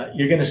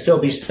you're going to still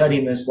be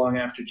studying this long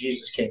after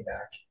Jesus came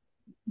back.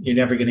 You're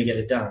never going to get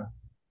it done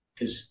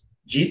because,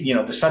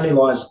 the Sunday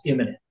law is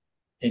imminent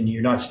and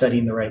you're not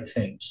studying the right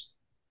things.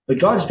 But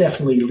God's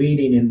definitely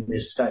leading in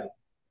this study.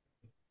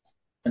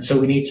 And so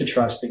we need to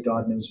trust that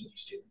God knows what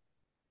he's doing.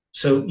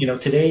 So,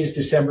 today is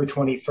December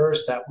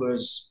 21st. That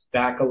was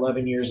back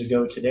 11 years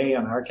ago today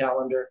on our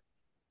calendar.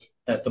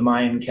 At the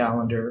Mayan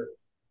calendar,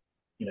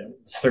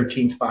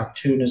 13th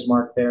Baktun is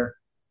marked there.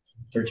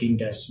 13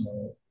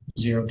 decimal,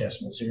 0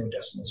 decimal, 0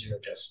 decimal, 0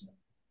 decimal,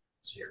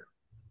 0.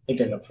 I think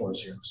I got 4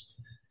 zeros.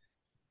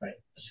 Right.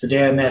 It's the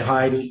day I met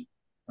Heidi,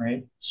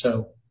 right?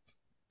 So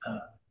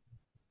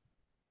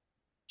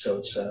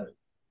it's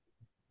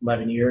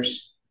 11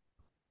 years.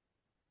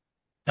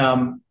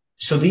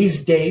 So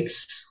these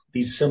dates,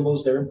 these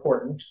symbols, they're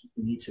important.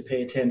 We need to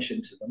pay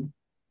attention to them.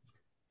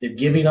 They're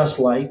giving us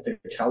light. They're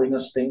telling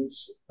us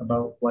things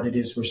about what it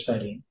is we're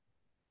studying.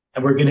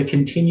 And we're going to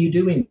continue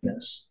doing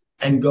this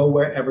and go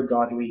wherever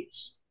God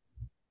leads.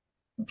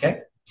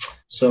 Okay?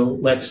 So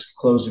let's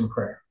close in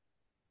prayer.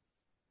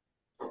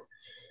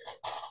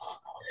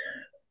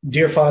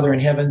 Dear Father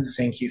in heaven,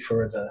 thank you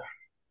for the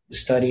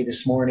study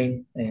this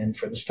morning and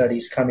for the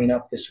studies coming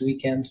up this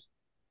weekend.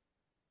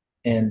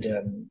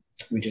 And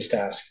we just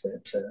ask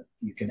that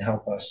you can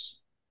help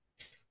us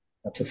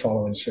to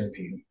follow and serve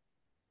you.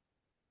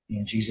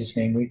 In Jesus'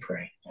 name we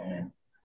pray. Amen.